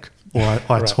my pec or I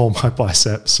Right. tore my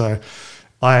bicep. So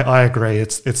I agree.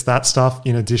 It's that stuff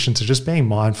in addition to just being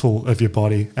mindful of your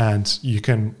body, and you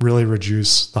can really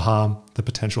reduce the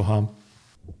potential harm.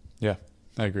 Yeah,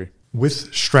 I agree.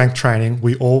 With strength training,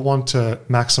 we all want to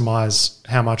maximize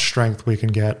how much strength we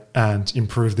can get and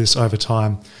improve this over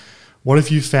time. What have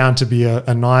you found to be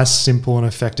a nice, simple, and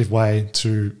effective way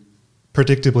to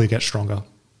predictably get stronger?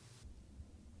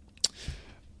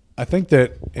 I think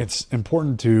that it's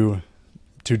important to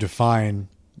define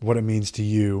what it means to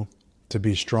you to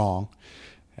be strong.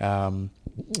 So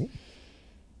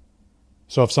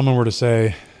if someone were to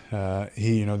say,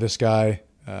 this guy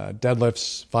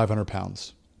deadlifts 500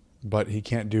 pounds, but he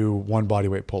can't do one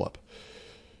bodyweight pull-up.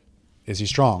 Is he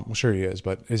strong? Well, sure he is,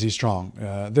 but is he strong?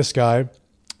 This guy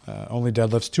only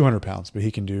deadlifts 200 pounds, but he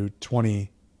can do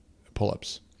 20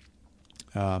 pull-ups.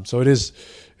 So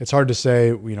it's hard to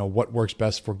say, what works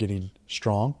best for getting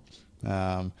strong,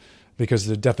 because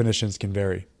the definitions can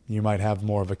vary. You might have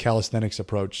more of a calisthenics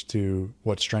approach to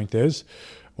what strength is,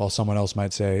 while someone else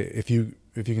might say, if you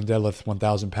can deadlift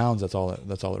 1,000 pounds, that's all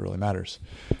that really matters.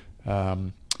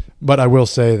 But I will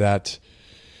say that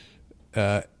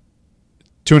to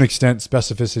an extent,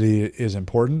 specificity is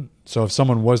important. So if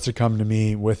someone was to come to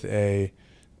me with a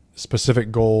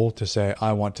specific goal to say,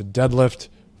 I want to deadlift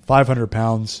 500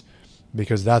 pounds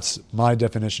because that's my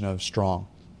definition of strong,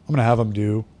 I'm going to have them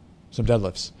do some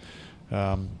deadlifts.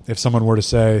 If someone were to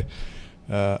say,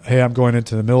 hey, I'm going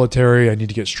into the military, I need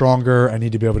to get stronger, I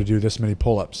need to be able to do this many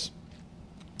pull-ups,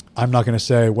 I'm not going to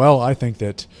say, well, I think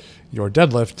that your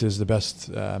deadlift is the best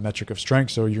metric of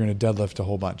strength, so you're going to deadlift a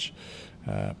whole bunch.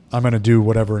 I'm going to do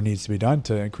whatever needs to be done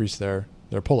to increase their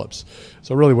pull-ups.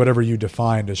 So really whatever you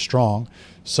defined as strong.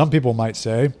 Some people might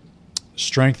say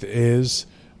strength is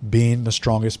being the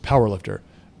strongest powerlifter,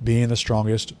 being the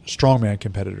strongest strongman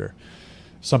competitor.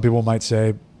 Some people might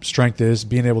say strength is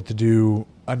being able to do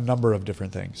a number of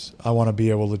different things. I want to be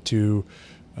able to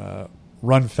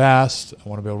run fast. I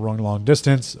want to be able to run long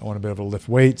distance. I want to be able to lift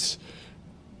weights.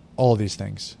 All of these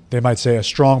things. They might say a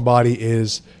strong body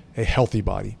is a healthy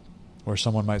body, or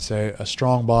someone might say a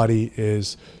strong body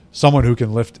is someone who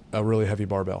can lift a really heavy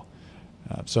barbell.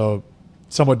 So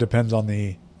somewhat depends on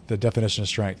the definition of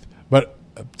strength. But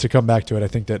to come back to it, I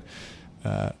think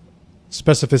that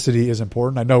specificity is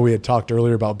important. I know we had talked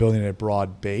earlier about building a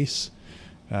broad base,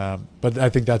 but I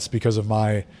think that's because of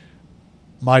my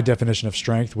definition of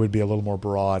strength would be a little more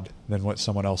broad than what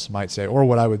someone else might say, or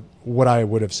what I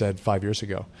would have said 5 years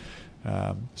ago.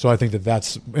 So I think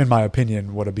that's, in my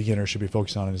opinion, what a beginner should be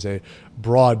focused on, is a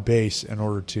broad base in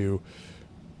order to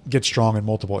get strong in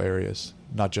multiple areas,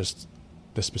 not just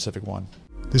the specific one.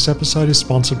 This episode is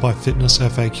sponsored by Fitness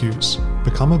FAQs.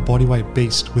 Become a bodyweight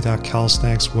beast with our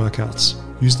calisthenics workouts.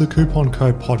 Use the coupon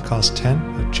code podcast10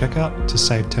 at checkout to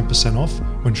save 10% off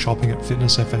when shopping at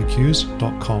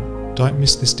fitnessfaqs.com. Don't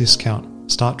miss this discount.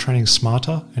 Start training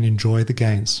smarter and enjoy the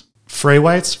gains. Free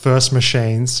weights versus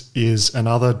machines is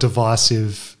another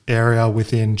divisive area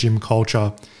within gym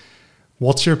culture.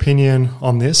 What's your opinion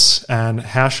on this, and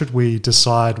how should we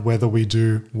decide whether we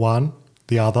do one,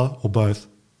 the other, or both?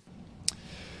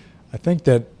 I think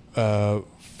that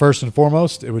first and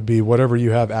foremost, it would be whatever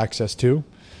you have access to.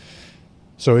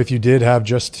 So if you did have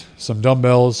just some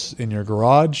dumbbells in your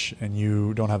garage and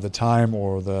you don't have the time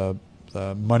or the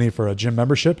money for a gym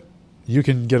membership, you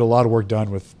can get a lot of work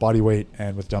done with body weight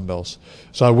and with dumbbells.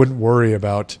 So I wouldn't worry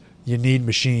about you need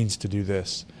machines to do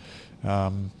this.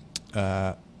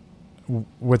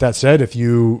 With that said, if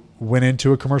you went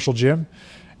into a commercial gym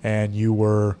and you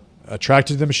were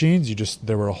attracted to the machines,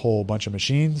 there were a whole bunch of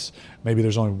machines. Maybe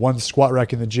there's only one squat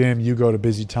rack in the gym. You go to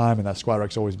busy time and that squat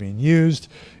rack's always being used.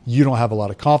 You don't have a lot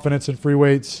of confidence in free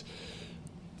weights.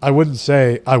 I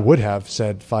would have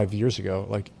said 5 years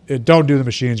ago, don't do the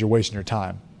machines. You're wasting your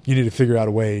time. You need to figure out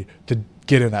a way to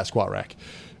get in that squat rack.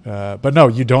 But no,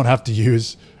 you don't have to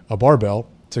use a barbell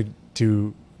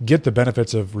to get the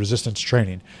benefits of resistance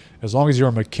training. As long as you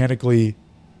have mechanical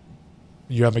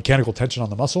tension on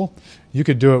the muscle, you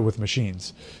could do it with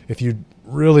machines. If you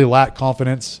really lack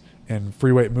confidence in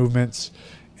free weight movements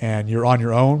and you're on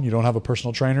your own, you don't have a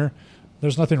personal trainer,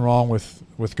 there's nothing wrong with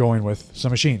going with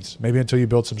some machines, maybe until you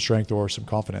build some strength or some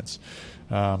confidence.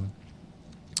 I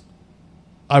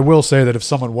will say that if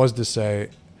someone was to say,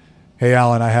 hey,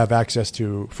 Alan, I have access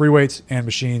to free weights and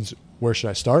machines, where should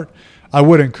I start? I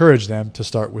would encourage them to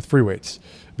start with free weights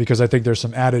because I think there's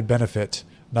some added benefit,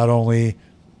 not only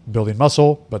building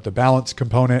muscle, but the balance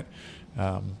component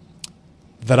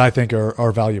that I think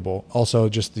are valuable. Also,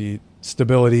 just the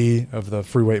stability of the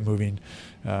free weight moving.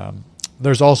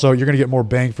 There's also, you're going to get more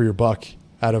bang for your buck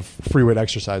out of free weight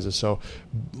exercises. So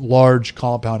large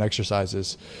compound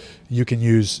exercises,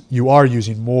 you are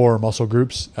using more muscle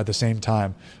groups at the same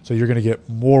time. So you're going to get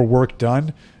more work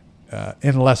done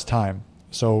in less time.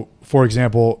 So for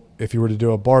example, if you were to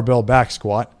do a barbell back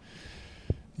squat,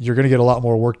 you're going to get a lot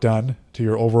more work done to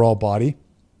your overall body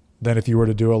than if you were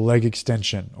to do a leg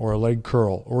extension or a leg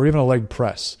curl or even a leg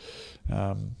press.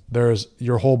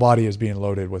 Your whole body is being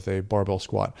loaded with a barbell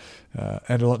squat.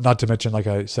 And not to mention, like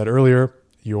I said earlier,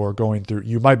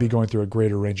 you might be going through a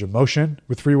greater range of motion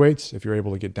with free weights. If you're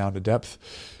able to get down to depth,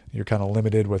 you're kind of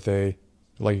limited with a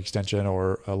leg extension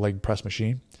or a leg press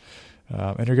machine.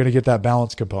 And you're going to get that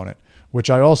balance component, which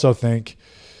I also think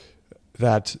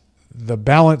that the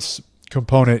balance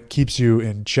component keeps you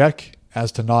in check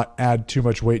as to not add too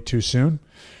much weight too soon.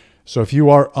 So if you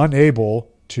are unable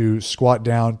to squat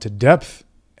down to depth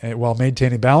while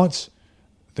maintaining balance,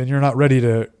 then you're not ready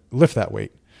to lift that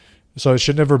weight. So it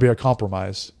should never be a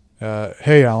compromise.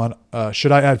 Hey, Alan,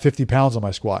 should I add 50 pounds on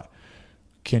my squat?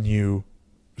 Can you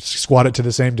squat it to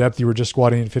the same depth you were just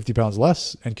squatting 50 pounds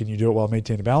less? And can you do it while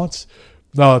maintaining balance?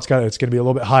 No, it's going to be a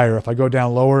little bit higher. If I go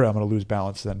down lower, I'm going to lose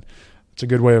balance. Then it's a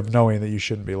good way of knowing that you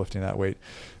shouldn't be lifting that weight.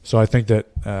 So I think that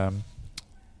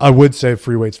I would say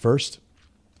free weights first,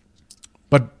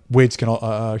 but machines can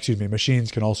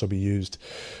also be used.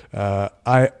 The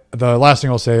last thing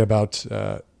I'll say about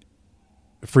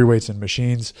free weights and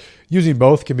machines, using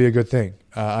both can be a good thing.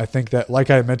 I think that, like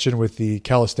I mentioned with the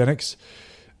calisthenics,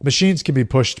 machines can be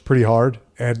pushed pretty hard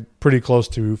and pretty close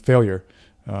to failure.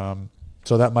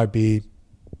 So that might be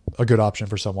a good option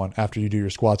for someone after you do your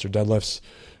squats or deadlifts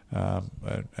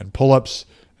and pull-ups.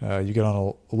 You get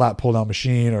on a lat pull-down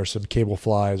machine or some cable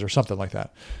flies or something like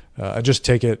that. And just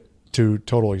take it to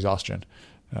total exhaustion.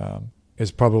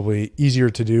 Is probably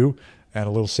easier to do and a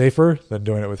little safer than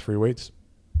doing it with free weights.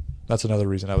 That's another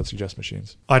reason I would suggest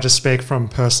machines. I just speak from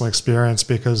personal experience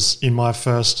because in my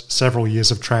first several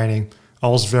years of training, I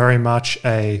was very much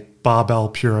a barbell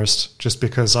purist just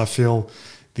because I feel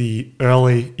the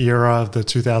early era of the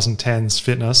 2010s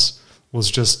fitness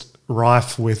was just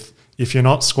rife with, if you're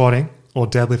not squatting or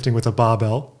deadlifting with a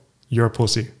barbell, you're a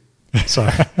pussy. So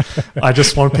I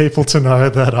just want people to know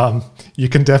that you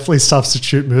can definitely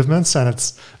substitute movements, and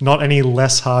it's not any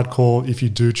less hardcore if you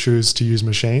do choose to use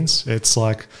machines. It's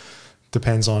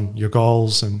depends on your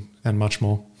goals and much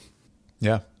more.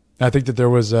 Yeah. I think that there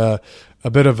was a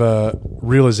bit of a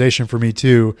realization for me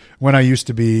too when I used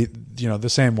to be, the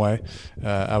same way.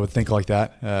 I would think like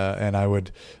that, and I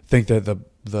would think that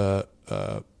the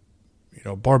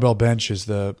barbell bench is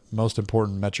the most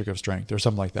important metric of strength or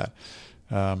something like that.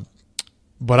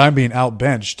 But I'm being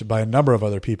outbenched by a number of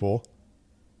other people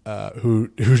who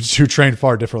train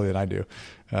far differently than I do,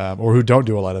 or who don't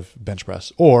do a lot of bench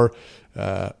press. Or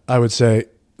I would say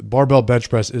barbell bench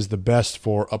press is the best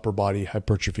for upper body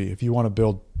hypertrophy. If you want to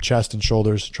build chest and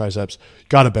shoulders, triceps,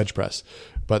 got to bench press.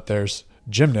 But there's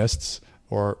gymnasts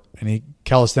or any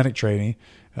calisthenic training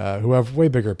who have way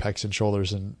bigger pecs and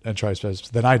shoulders and triceps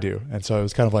than I do. And so it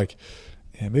was kind of like,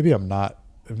 yeah, maybe I'm not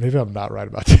right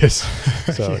about this.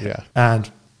 So yeah.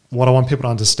 And what I want people to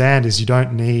understand is you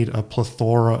don't need a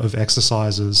plethora of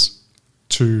exercises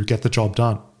to get the job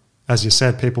done. As you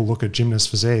said, people look at gymnast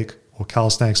physique or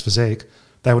calisthenics physique.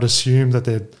 They would assume that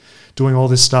they're doing all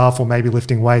this stuff or maybe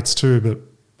lifting weights too, but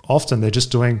often they're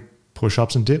just doing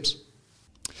push-ups and dips.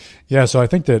 Yeah, so I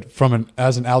think that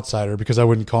as an outsider, because I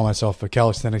wouldn't call myself a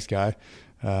calisthenics guy,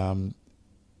 I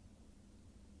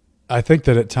think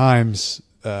that at times,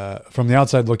 from the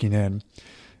outside looking in,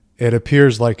 it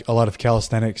appears like a lot of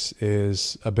calisthenics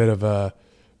is a bit of a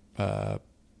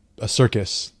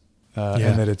circus,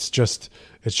 and that it's just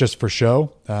for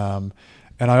show.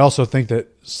 And I also think that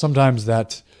sometimes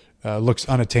that looks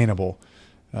unattainable.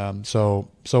 So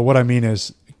what I mean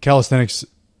is calisthenics,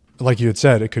 like you had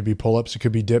said, it could be pull-ups, it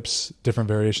could be dips, different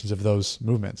variations of those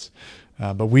movements.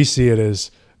 But we see it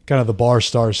as kind of the bar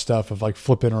star stuff of like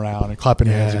flipping around and clapping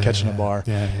hands and catching a bar,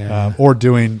 or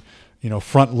doing,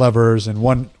 front levers and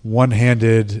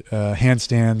one-handed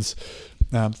handstands,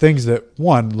 things that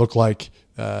look like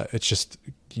it's just,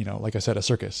 like I said, a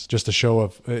circus, just a show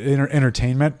of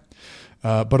entertainment,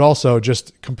 but also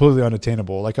just completely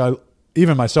unattainable. Like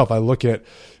even myself, I look at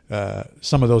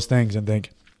some of those things and think,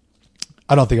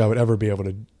 I don't think I would ever be able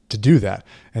to do that.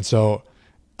 And so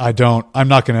I'm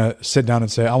not going to sit down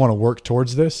and say, I want to work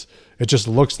towards this. It just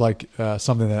looks like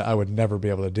something that I would never be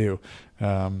able to do.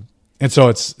 And so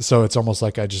it's almost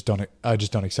like I just don't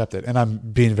accept it. And I'm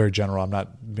being very general. I'm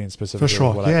not being specific. For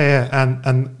sure.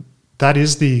 And that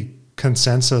is the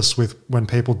consensus with when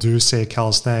people do see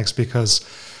calisthenics, because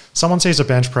someone sees a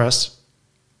bench press.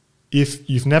 If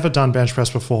you've never done bench press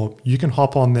before, you can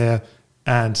hop on there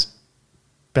and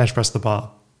bench press the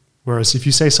bar. Whereas if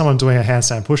you see someone doing a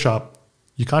handstand push-up,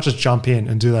 you can't just jump in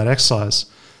and do that exercise.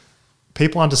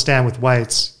 People understand with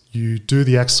weights, you do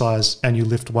the exercise and you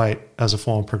lift weight as a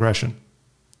form of progression.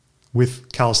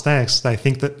 With calisthenics, they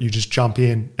think that you just jump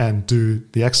in and do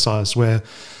the exercise, where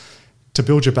to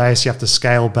build your base, you have to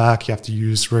scale back, you have to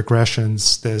use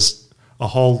regressions. There's a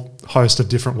whole host of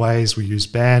different ways. We use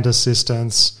band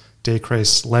assistance,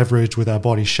 decrease leverage with our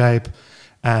body shape.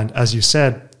 And as you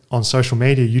said, on social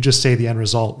media, you just see the end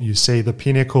result. You see the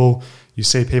pinnacle, you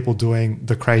see people doing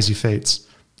the crazy feats.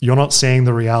 You're not seeing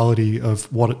the reality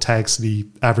of what it takes the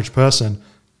average person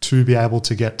to be able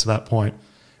to get to that point.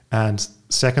 And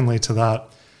secondly to that,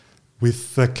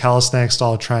 with the calisthenics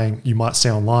style of training you might see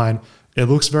online, it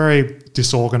looks very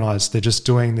disorganized. They're just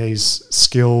doing these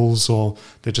skills, or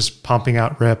they're just pumping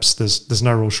out reps. There's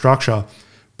no real structure.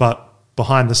 But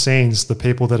behind the scenes, the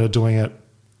people that are doing it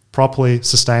properly,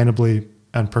 sustainably,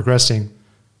 and progressing,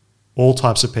 all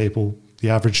types of people, the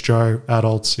average Joe,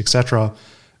 adults, etc.,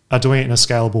 are doing it in a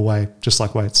scalable way, just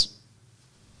like weights.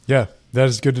 Yeah, that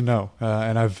is good to know.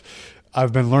 And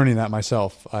I've been learning that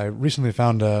myself. I recently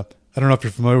found I don't know if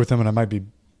you're familiar with him, and I might be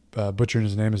butchering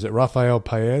his name. Is it Rafael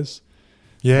Paez?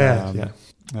 Yeah.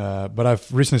 But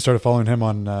I've recently started following him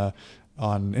on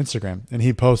Instagram, and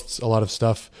he posts a lot of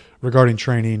stuff regarding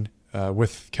training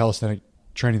with calisthenic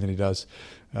training that he does.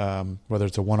 Whether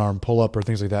it's a one-arm pull-up or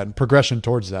things like that, and progression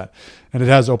towards that. And it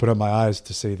has opened up my eyes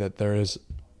to see that there is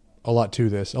a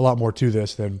lot more to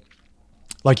this than,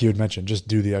 like you had mentioned, just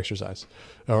do the exercise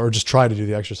or just try to do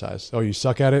the exercise. Oh, you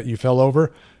suck at it, you fell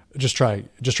over, just try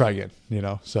again,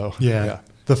 So yeah.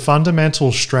 The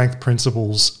fundamental strength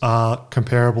principles are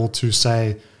comparable to,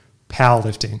 say,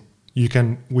 powerlifting.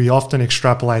 We often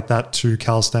extrapolate that to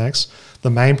calisthenics.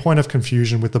 The main point of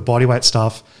confusion with the bodyweight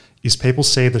stuff is people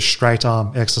see the straight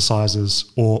arm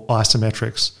exercises or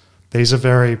isometrics. These are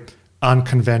very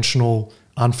unconventional,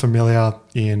 unfamiliar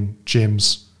in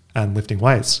gyms and lifting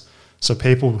weights. So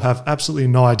people have absolutely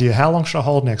no idea, how long should I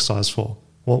hold an exercise for?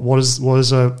 What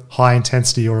is a high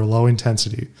intensity or a low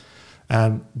intensity?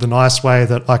 And the nice way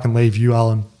that I can leave you,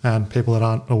 Alan, and people that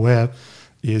aren't aware,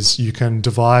 is you can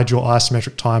divide your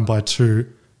isometric time by 2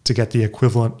 to get the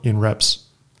equivalent in reps.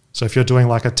 So if you're doing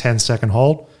like a 10-second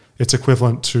hold, it's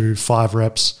equivalent to 5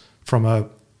 reps from a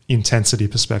intensity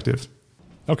perspective.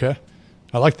 Okay.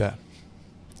 I like that.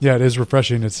 Yeah, it is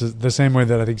refreshing. It's the same way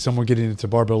that I think someone getting into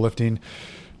barbell lifting,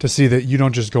 to see that you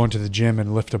don't just go into the gym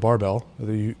and lift a barbell.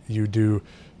 You do,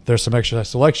 there's some exercise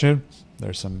selection.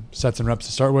 there's some sets and reps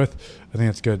to start with. I think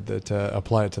it's good to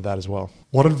apply it to that as well.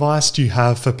 What advice do you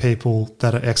have for people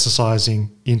that are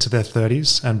exercising into their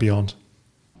 30s and beyond?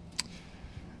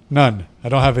 None. I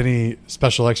don't have any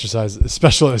special advice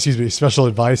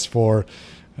for.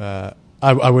 I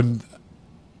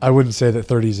wouldn't say that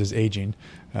 30s is aging,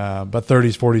 but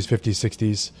 30s, 40s, 50s,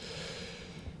 60s.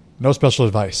 No special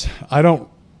advice. I don't,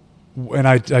 and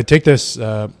I take this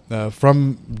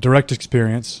from direct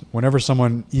experience. Whenever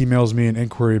someone emails me an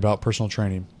inquiry about personal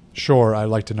training, sure, I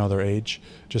like to know their age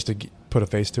just to put a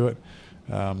face to it.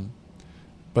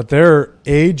 But their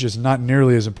age is not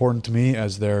nearly as important to me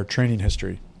as their training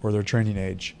history or their training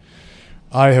age.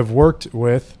 I have worked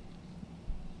with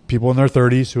people in their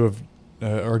 30s who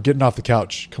are getting off the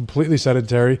couch, completely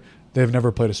sedentary. They've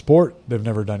never played a sport. They've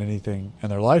never done anything in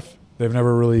their life. They've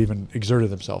never really even exerted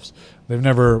themselves. They've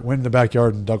never went in the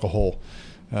backyard and dug a hole.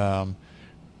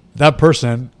 That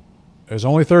person is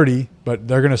only 30, but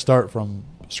they're going to start from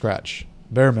scratch,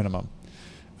 bare minimum.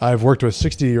 I've worked with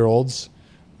 60-year-olds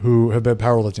who have been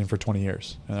powerlifting for 20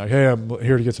 years. And they're like, hey, I'm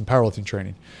here to get some powerlifting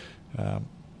training.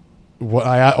 What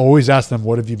I always ask them,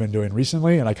 what have you been doing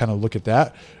recently? And I kind of look at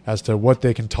that as to what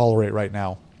they can tolerate right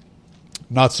now.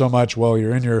 Not so much, well,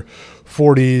 you're in your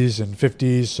 40s and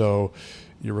 50s, so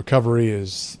your recovery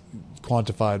is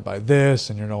quantified by this,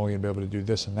 and you're only going to be able to do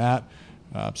this and that.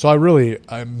 So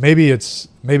maybe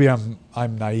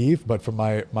I'm naive, but from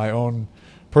my own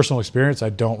personal experience, I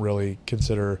don't make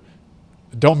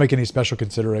any special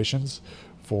considerations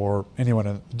for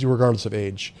anyone, regardless of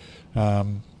age.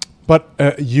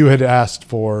 But you had asked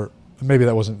for, maybe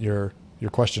that wasn't your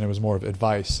question, it was more of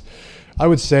advice. I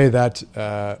would say that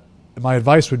my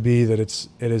advice would be that it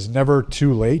is never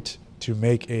too late to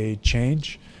make a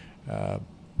change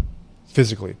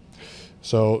physically.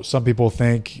 So some people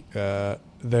think hey,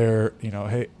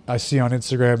 I see on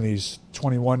Instagram these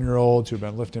 21-year-olds who've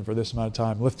been lifting for this amount of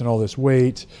time, lifting all this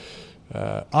weight.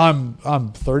 I'm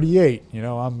 38,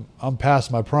 I'm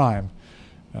past my prime.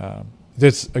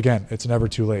 It's never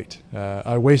too late.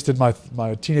 I wasted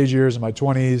my teenage years in my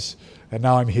 20s, and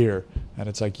now I'm here. And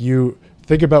it's like, you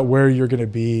think about where you're going to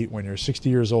be when you're 60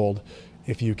 years old.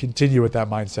 If you continue with that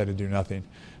mindset and do nothing,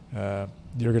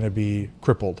 you're going to be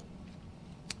crippled.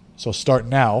 So start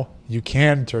now. You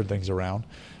can turn things around.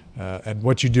 And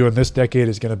what you do in this decade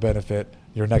is going to benefit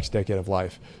your next decade of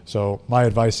life. So my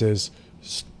advice is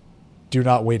do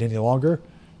not wait any longer.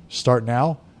 Start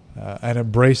now. And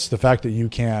embrace the fact that you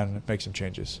can make some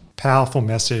changes. Powerful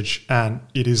message, and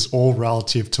it is all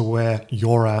relative to where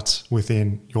you're at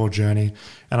within your journey.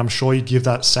 And I'm sure you give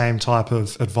that same type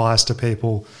of advice to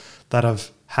people that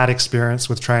have had experience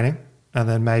with training and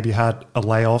then maybe had a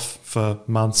layoff for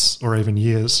months or even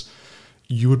years.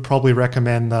 You would probably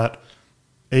recommend that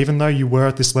even though you were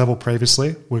at this level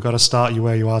previously, we've got to start you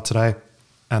where you are today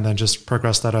and then just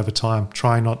progress that over time.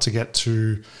 Try not to get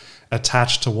too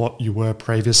attached to what you were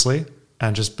previously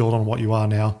and just build on what you are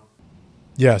now.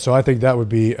 Yeah, so I think that would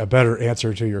be a better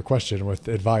answer to your question with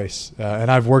advice.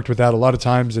 And I've worked with that. A lot of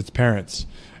times it's parents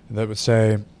that would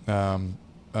say,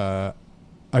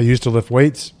 I used to lift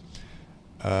weights,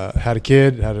 had a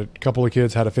kid, had a couple of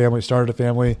kids, had a family, started a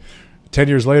family. 10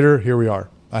 years later, here we are.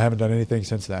 I haven't done anything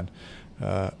since then.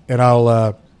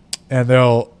 And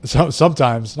they'll,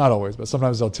 sometimes, not always, but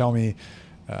sometimes they'll tell me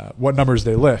what numbers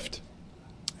they lift.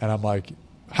 And I'm like,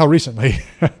 how recently?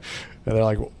 And they're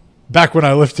like, back when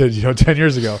I lifted, 10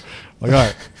 years ago. I'm like, all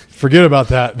right, forget about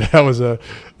that. That was a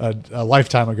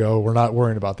lifetime ago. We're not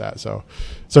worrying about that. So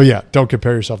yeah, don't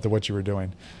compare yourself to what you were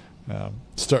doing.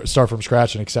 Start from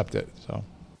scratch and accept it. So,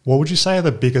 what would you say are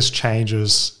the biggest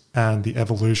changes and the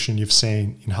evolution you've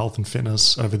seen in health and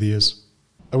fitness over the years?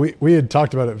 We had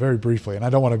talked about it very briefly, and I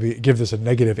don't want to give this a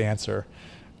negative answer,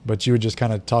 but you had just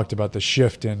kind of talked about the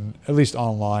shift in, at least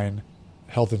online,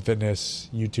 health and fitness,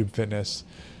 YouTube fitness.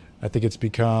 I think it's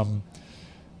become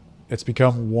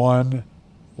one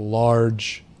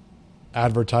large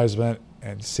advertisement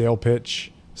and sales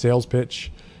pitch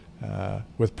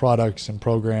with products and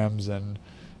programs and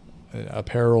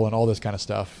apparel and all this kind of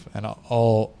stuff. And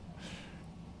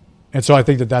so I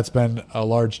think that's been a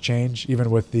large change, even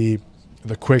with the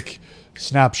quick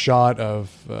snapshot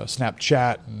of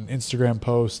Snapchat and Instagram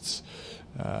posts,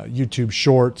 YouTube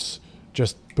shorts,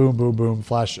 just boom, boom, boom,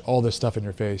 flash all this stuff in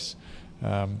your face.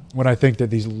 When I think that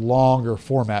these longer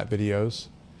format videos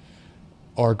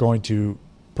are going to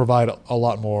provide a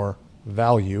lot more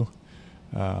value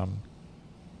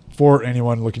for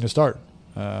anyone looking to start.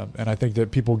 And I think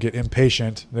that people get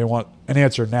impatient. They want an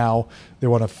answer now. They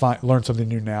want to learn something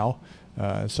new now.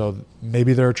 So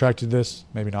maybe they're attracted to this,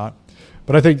 maybe not.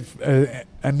 But I think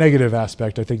a negative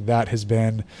aspect, I think that has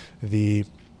been the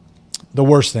the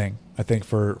worst thing, I think,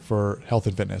 for health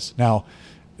and fitness. Now,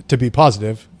 to be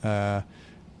positive,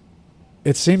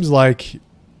 it seems like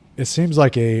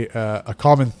a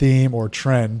common theme or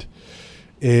trend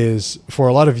is for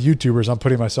a lot of YouTubers. I'm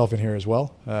putting myself in here as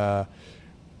well,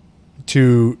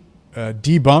 to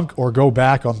debunk or go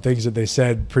back on things that they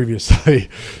said previously.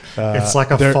 It's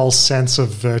like a false sense of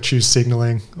virtue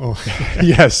signaling.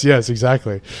 Yes,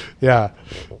 exactly. Yeah,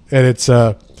 and it's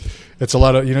a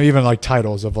lot of, even like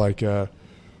titles of like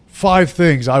 5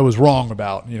 things I was wrong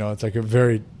about. It's like a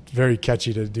very, very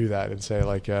catchy to do that and say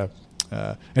like, and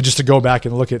just to go back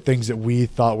and look at things that we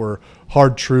thought were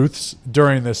hard truths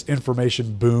during this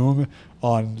information boom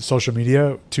on social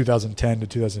media, 2010 to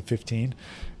 2015.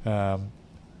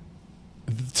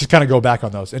 To kind of go back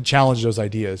on those and challenge those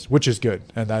ideas, which is good.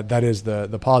 And that is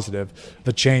the positive,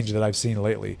 the change that I've seen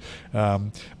lately.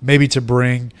 Maybe to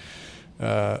bring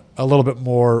a little bit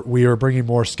more, we are bringing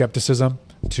more skepticism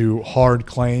to hard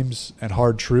claims and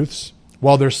hard truths.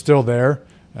 While they're still there,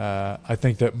 I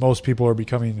think that most people are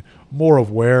becoming more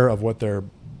aware of what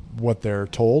they're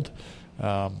told.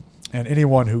 And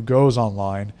anyone who goes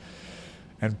online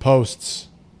and posts,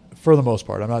 for the most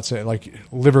part, I'm not saying like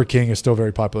Liver King is still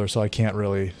very popular, so I can't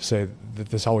really say that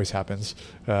this always happens.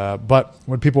 But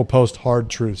when people post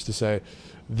hard truths to say,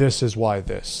 this is why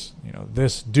this,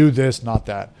 this, do this, not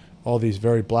that, all these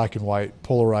very black and white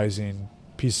polarizing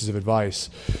pieces of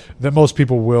advice, that most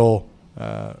people will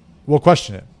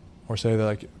question it or say that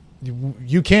like,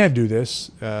 you can do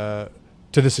this to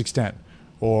this extent,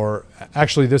 or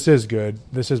actually this is good,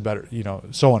 this is better,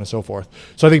 so on and so forth.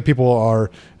 So I think people are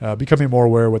becoming more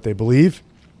aware of what they believe,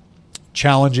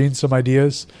 challenging some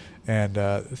ideas, and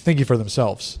thinking for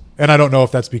themselves. And I don't know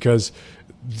if that's because,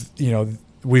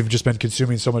 we've just been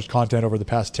consuming so much content over the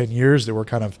past 10 years that we're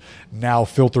kind of now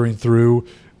filtering through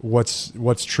what's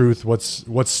truth,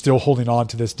 what's still holding on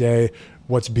to this day,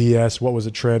 what's BS, what was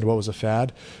a trend, what was a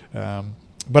fad.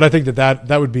 But I think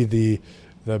that would be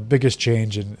the biggest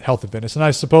change in health and fitness. And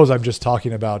I suppose I'm just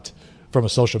talking about from a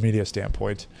social media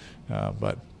standpoint,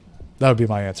 but that would be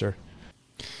my answer.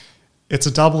 It's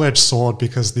a double-edged sword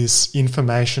because this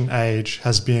information age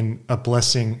has been a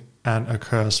blessing and a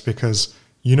curse, because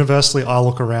universally I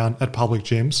look around at public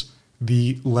gyms,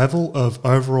 the level of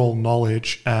overall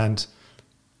knowledge and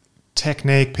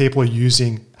technique people are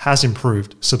using has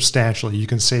improved substantially. You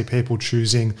can see people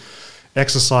choosing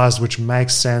exercise which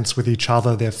makes sense with each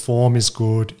other. Their form is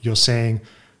good. You're seeing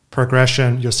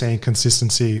progression. You're seeing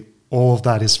consistency. All of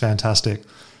that is fantastic.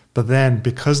 But then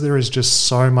because there is just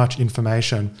so much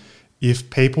information,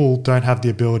 if people don't have the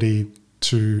ability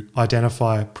to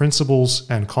identify principles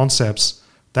and concepts,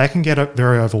 they can get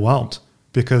very overwhelmed,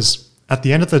 because at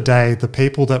the end of the day, the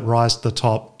people that rise to the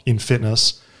top in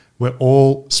fitness, we're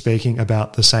all speaking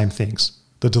about the same things.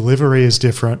 The delivery is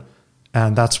different,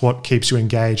 and that's what keeps you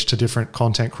engaged to different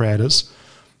content creators.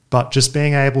 But just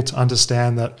being able to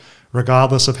understand that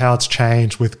regardless of how it's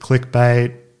changed with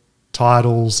clickbait,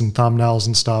 titles and thumbnails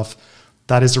and stuff,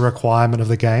 that is a requirement of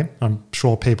the game. I'm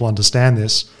sure people understand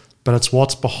this, but it's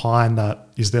what's behind that.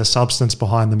 Is there substance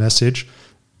behind the message?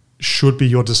 Should be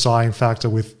your deciding factor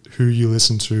with who you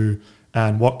listen to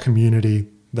and what community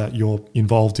that you're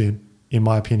involved in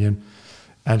my opinion.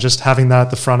 And just having that at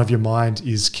the front of your mind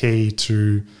is key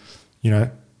to,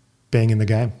 being in the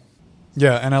game.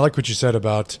 Yeah, and I like what you said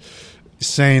about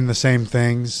saying the same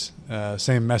things,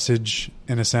 same message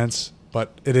in a sense,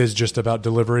 but it is just about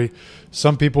delivery.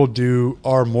 Some people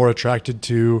are more attracted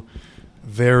to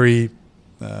very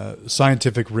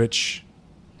scientific rich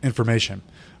information,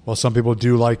 while some people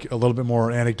do like a little bit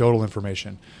more anecdotal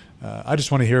information. I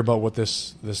just want to hear about what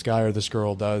this guy or this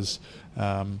girl does.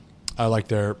 I like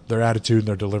their attitude and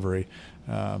their delivery.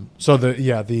 I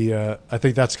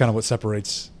think that's kind of what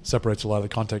separates a lot of the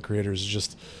content creators, is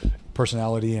just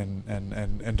personality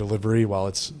and delivery, while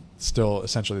it's still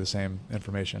essentially the same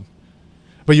information.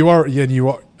 But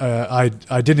I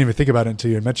didn't even think about it until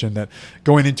you mentioned that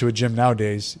going into a gym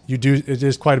nowadays, it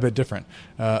is quite a bit different,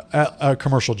 at a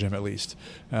commercial gym at least.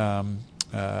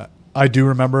 I do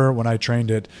remember when I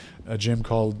trained at a gym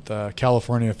called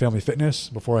California Family Fitness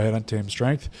before I had Untamed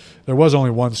Strength, there was only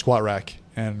one squat rack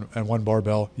and one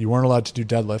barbell. You weren't allowed to do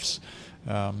deadlifts.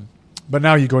 But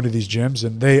now you go into these gyms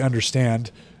and they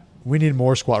understand we need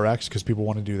more squat racks because people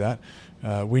want to do that.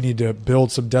 We need to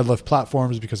build some deadlift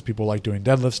platforms because people like doing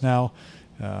deadlifts now.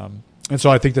 And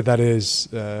so I think that is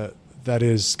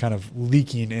kind of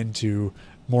leaking into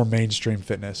more mainstream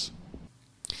fitness.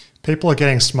 People are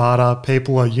getting smarter.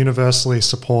 People are universally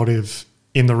supportive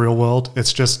in the real world.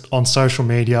 It's just on social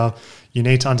media, you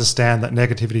need to understand that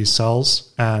negativity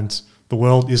sells and the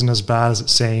world isn't as bad as it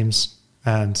seems.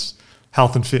 And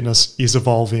health and fitness is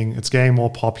evolving. It's getting more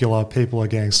popular. People are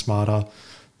getting smarter.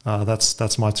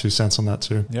 That's my 2 cents on that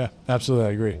too. Yeah, absolutely.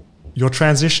 I agree. You're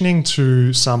transitioning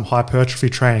to some hypertrophy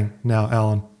training now,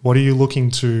 Alan. What are you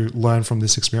looking to learn from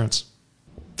this experience?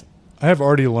 I have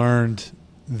already learned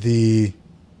the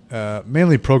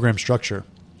mainly program structure.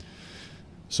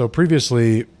 So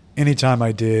previously, anytime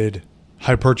I did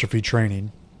hypertrophy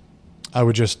training, I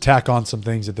would just tack on some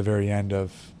things at the very end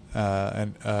of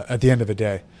at the end of a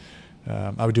day.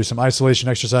 I would do some isolation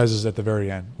exercises at the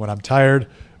very end when I'm tired,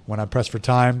 when I'm pressed for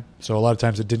time. So a lot of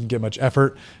times it didn't get much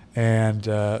effort, and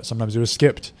sometimes it was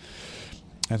skipped.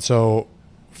 And so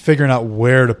figuring out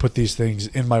where to put these things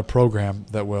in my program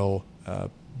that will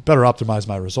better optimize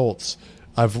my results,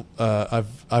 I've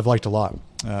liked a lot.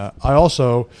 I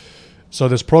also, so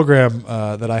this program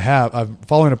that I have, I'm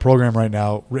following a program right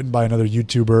now written by another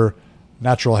YouTuber,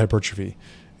 Natural Hypertrophy,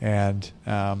 and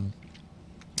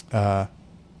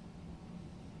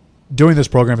doing this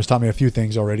program has taught me a few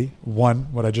things already.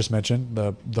 One, what I just mentioned,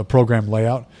 the program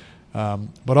layout,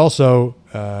 but also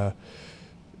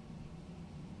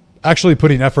actually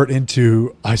putting effort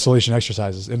into isolation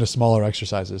exercises, into smaller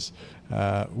exercises,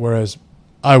 whereas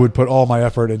I would put all my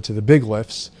effort into the big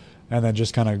lifts and then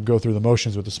just kind of go through the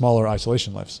motions with the smaller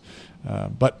isolation lifts.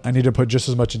 But I need to put just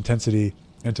as much intensity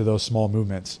into those small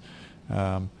movements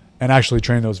and actually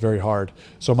train those very hard.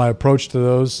 So my approach to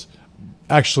those,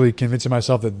 actually convincing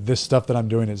myself that this stuff that I'm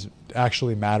doing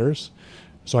actually matters.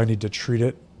 So I need to treat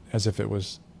it as if it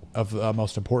was of the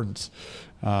utmost importance.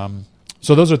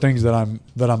 So those are things that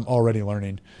I'm already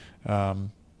learning.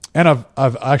 And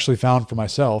I've actually found for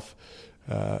myself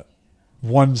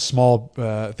one small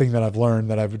thing that I've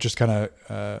learned that I've just kind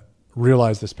of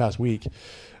realized this past week.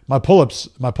 My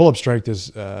pull-up strength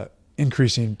is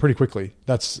increasing pretty quickly.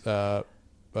 That's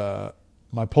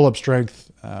my pull-up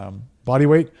strength, body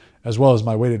weight, as well as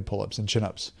my weighted pull-ups and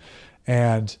chin-ups.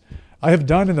 And I have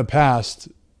done in the past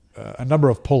a number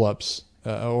of pull-ups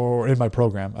or in my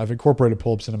program. I've incorporated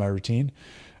pull-ups into my routine,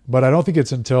 but I don't think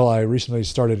it's until I recently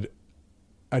started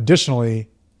additionally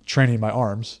training my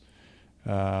arms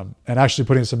and actually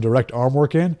putting some direct arm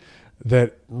work in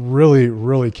that really,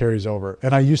 really carries over.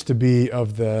 And I used to be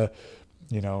of the,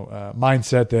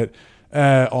 mindset that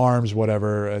arms,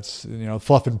 whatever, it's,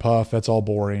 fluff and puff, that's all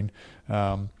boring.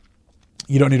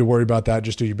 You don't need to worry about that.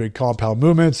 Just do your big compound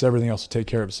movements. Everything else will take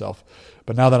care of itself.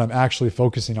 But now that I'm actually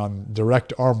focusing on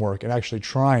direct arm work and actually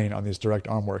trying on this direct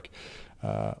arm work,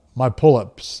 my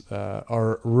pull-ups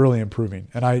are really improving.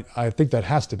 And I think that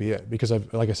has to be it because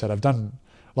like I said, I've done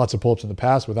lots of pull-ups in the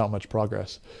past without much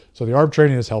progress. So the arm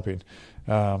training is helping.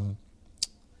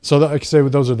 So like I say,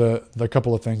 those are the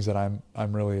couple of things that I'm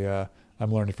really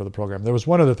I'm learning for the program. There was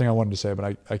one other thing I wanted to say,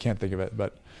 but I can't think of it.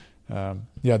 But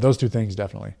yeah, those two things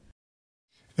definitely.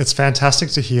 It's fantastic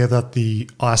to hear that the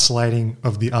isolating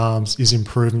of the arms is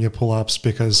improving your pull-ups,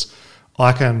 because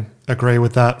I can agree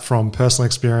with that from personal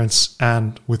experience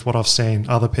and with what I've seen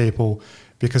other people,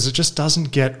 because it just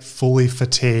doesn't get fully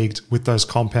fatigued with those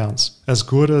compounds. As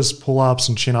good as pull-ups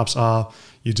and chin-ups are,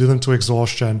 you do them to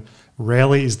exhaustion.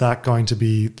 Rarely is that going to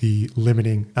be the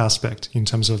limiting aspect in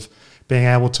terms of being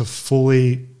able to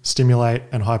fully stimulate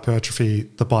and hypertrophy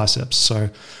the biceps. So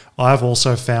I've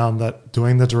also found that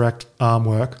doing the direct arm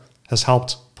work has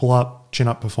helped pull up, chin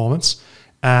up performance,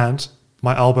 and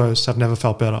my elbows have never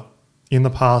felt better. In the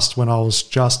past, when I was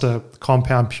just a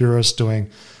compound purist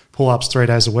doing pull-ups 3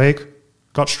 days a week,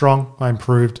 got strong, I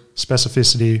improved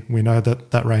specificity. We know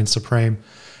that reigns supreme.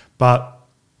 But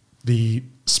the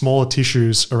smaller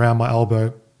tissues around my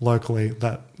elbow locally,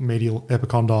 that medial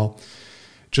epicondyle,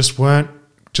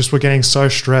 were getting so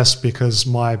stressed because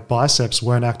my biceps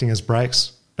weren't acting as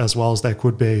brakes as well as they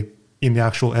could be in the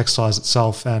actual exercise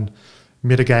itself and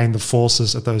mitigating the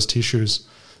forces at those tissues.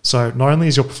 So not only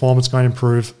is your performance going to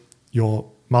improve, your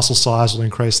muscle size will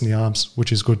increase in the arms,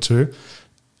 which is good too.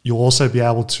 You'll also be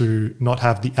able to not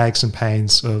have the aches and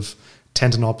pains of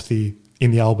tendinopathy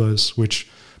in the elbows, which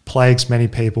plagues many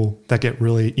people that get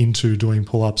really into doing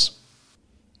pull-ups.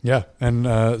 Yeah, and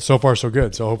so far so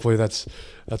good. So hopefully that's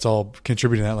all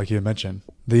contributing to that, like you mentioned.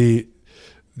 The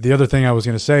other thing I was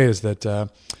going to say is that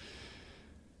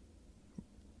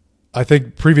I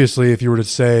think previously, if you were to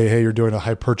say, hey, you're doing a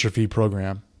hypertrophy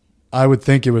program, I would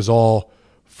think it was all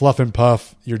fluff and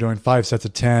puff. You're doing 5 sets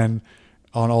of 10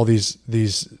 on all these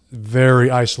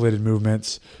very isolated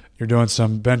movements. You're doing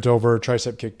some bent over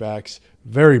tricep kickbacks,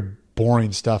 very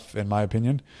boring stuff in my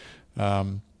opinion.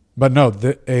 But no,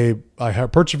 a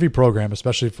hypertrophy program,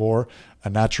 especially for a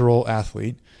natural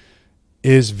athlete,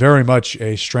 is very much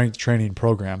a strength training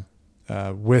program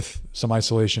with some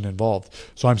isolation involved.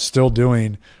 So I'm still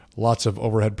doing lots of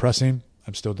overhead pressing.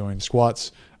 I'm still doing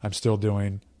squats. I'm still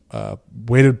doing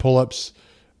weighted pull-ups,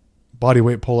 body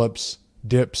weight pull-ups,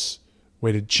 dips,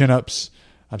 weighted chin-ups.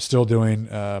 I'm still doing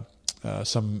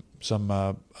some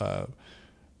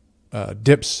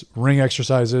dips, ring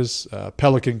exercises,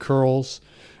 pelican curls.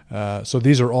 So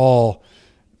these are all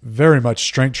very much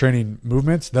strength training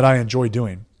movements that I enjoy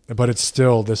doing, but it's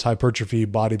still this hypertrophy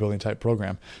bodybuilding type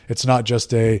program. It's not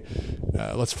just a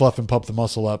let's fluff and pump the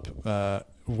muscle up,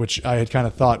 which I had kind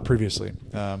of thought previously.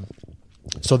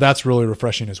 So that's really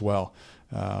refreshing as well,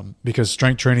 because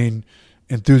strength training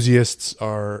enthusiasts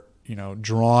are,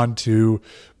 drawn to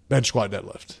bench squat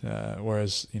deadlift,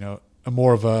 whereas, a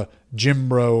more of a gym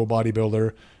bro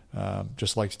bodybuilder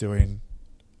just likes doing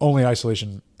only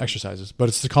isolation exercises. But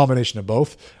it's the combination of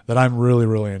both that I'm really,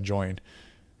 really enjoying.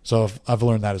 So I've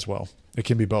learned that as well. It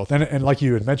can be both. And like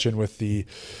you had mentioned with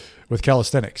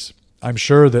calisthenics, I'm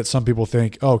sure that some people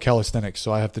think, oh, calisthenics,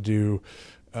 so I have to do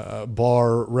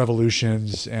bar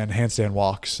revolutions and handstand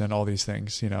walks and all these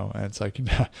things, and it's like,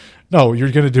 no, you're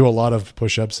going to do a lot of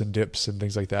push-ups and dips and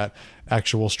things like that,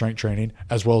 actual strength training,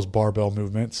 as well as barbell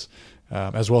movements,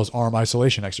 as well as arm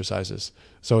isolation exercises.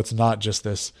 So it's not just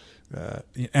this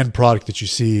end product that you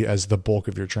see as the bulk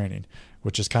of your training,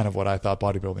 which is kind of what I thought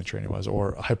bodybuilding training was,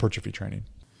 or hypertrophy training.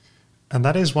 And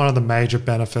that is one of the major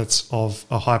benefits of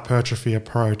a hypertrophy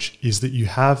approach, is that you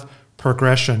have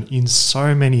progression in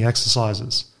so many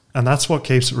exercises. And that's what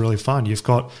keeps it really fun. You've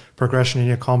got progression in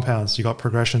your compounds. You've got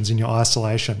progressions in your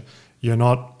isolation. You're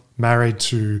not married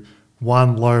to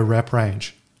one low rep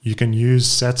range. You can use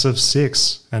sets of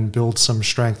 6 and build some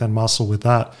strength and muscle with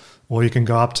that, or you can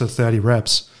go up to 30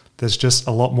 reps. There's just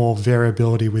a lot more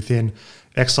variability within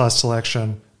exercise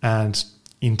selection and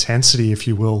intensity, if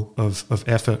you will, of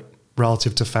effort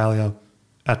relative to failure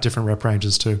at different rep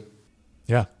ranges too.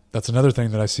 Yeah, that's another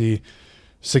thing that I see,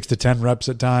 6 to 10 reps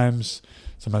at times,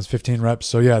 sometimes 15 reps.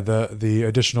 So yeah, the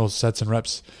additional sets and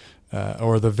reps,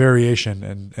 or the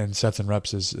variation in sets and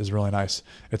reps is really nice.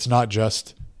 It's not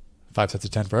just 5 sets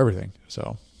of 10 for everything.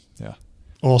 So yeah.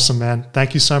 Awesome, man.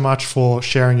 Thank you so much for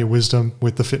sharing your wisdom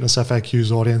with the Fitness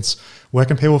FAQs audience. Where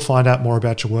can people find out more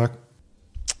about your work?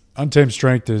 Untamed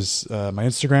Strength is my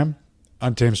Instagram.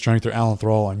 Untamed Strength or Alan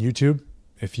Thrall on YouTube.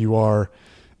 If you are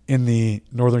in the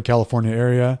Northern California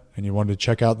area and you wanted to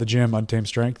check out the gym, Untamed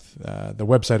Strength, the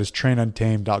website is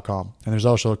trainuntamed.com. And there's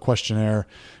also a questionnaire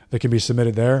that can be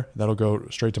submitted there. That'll go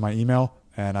straight to my email,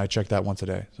 and I check that once a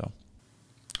day. So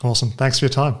awesome. Thanks for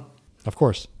your time. Of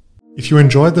course. If you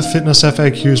enjoyed the Fitness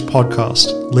FAQs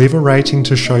podcast, leave a rating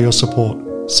to show your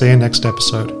support. See you next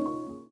episode.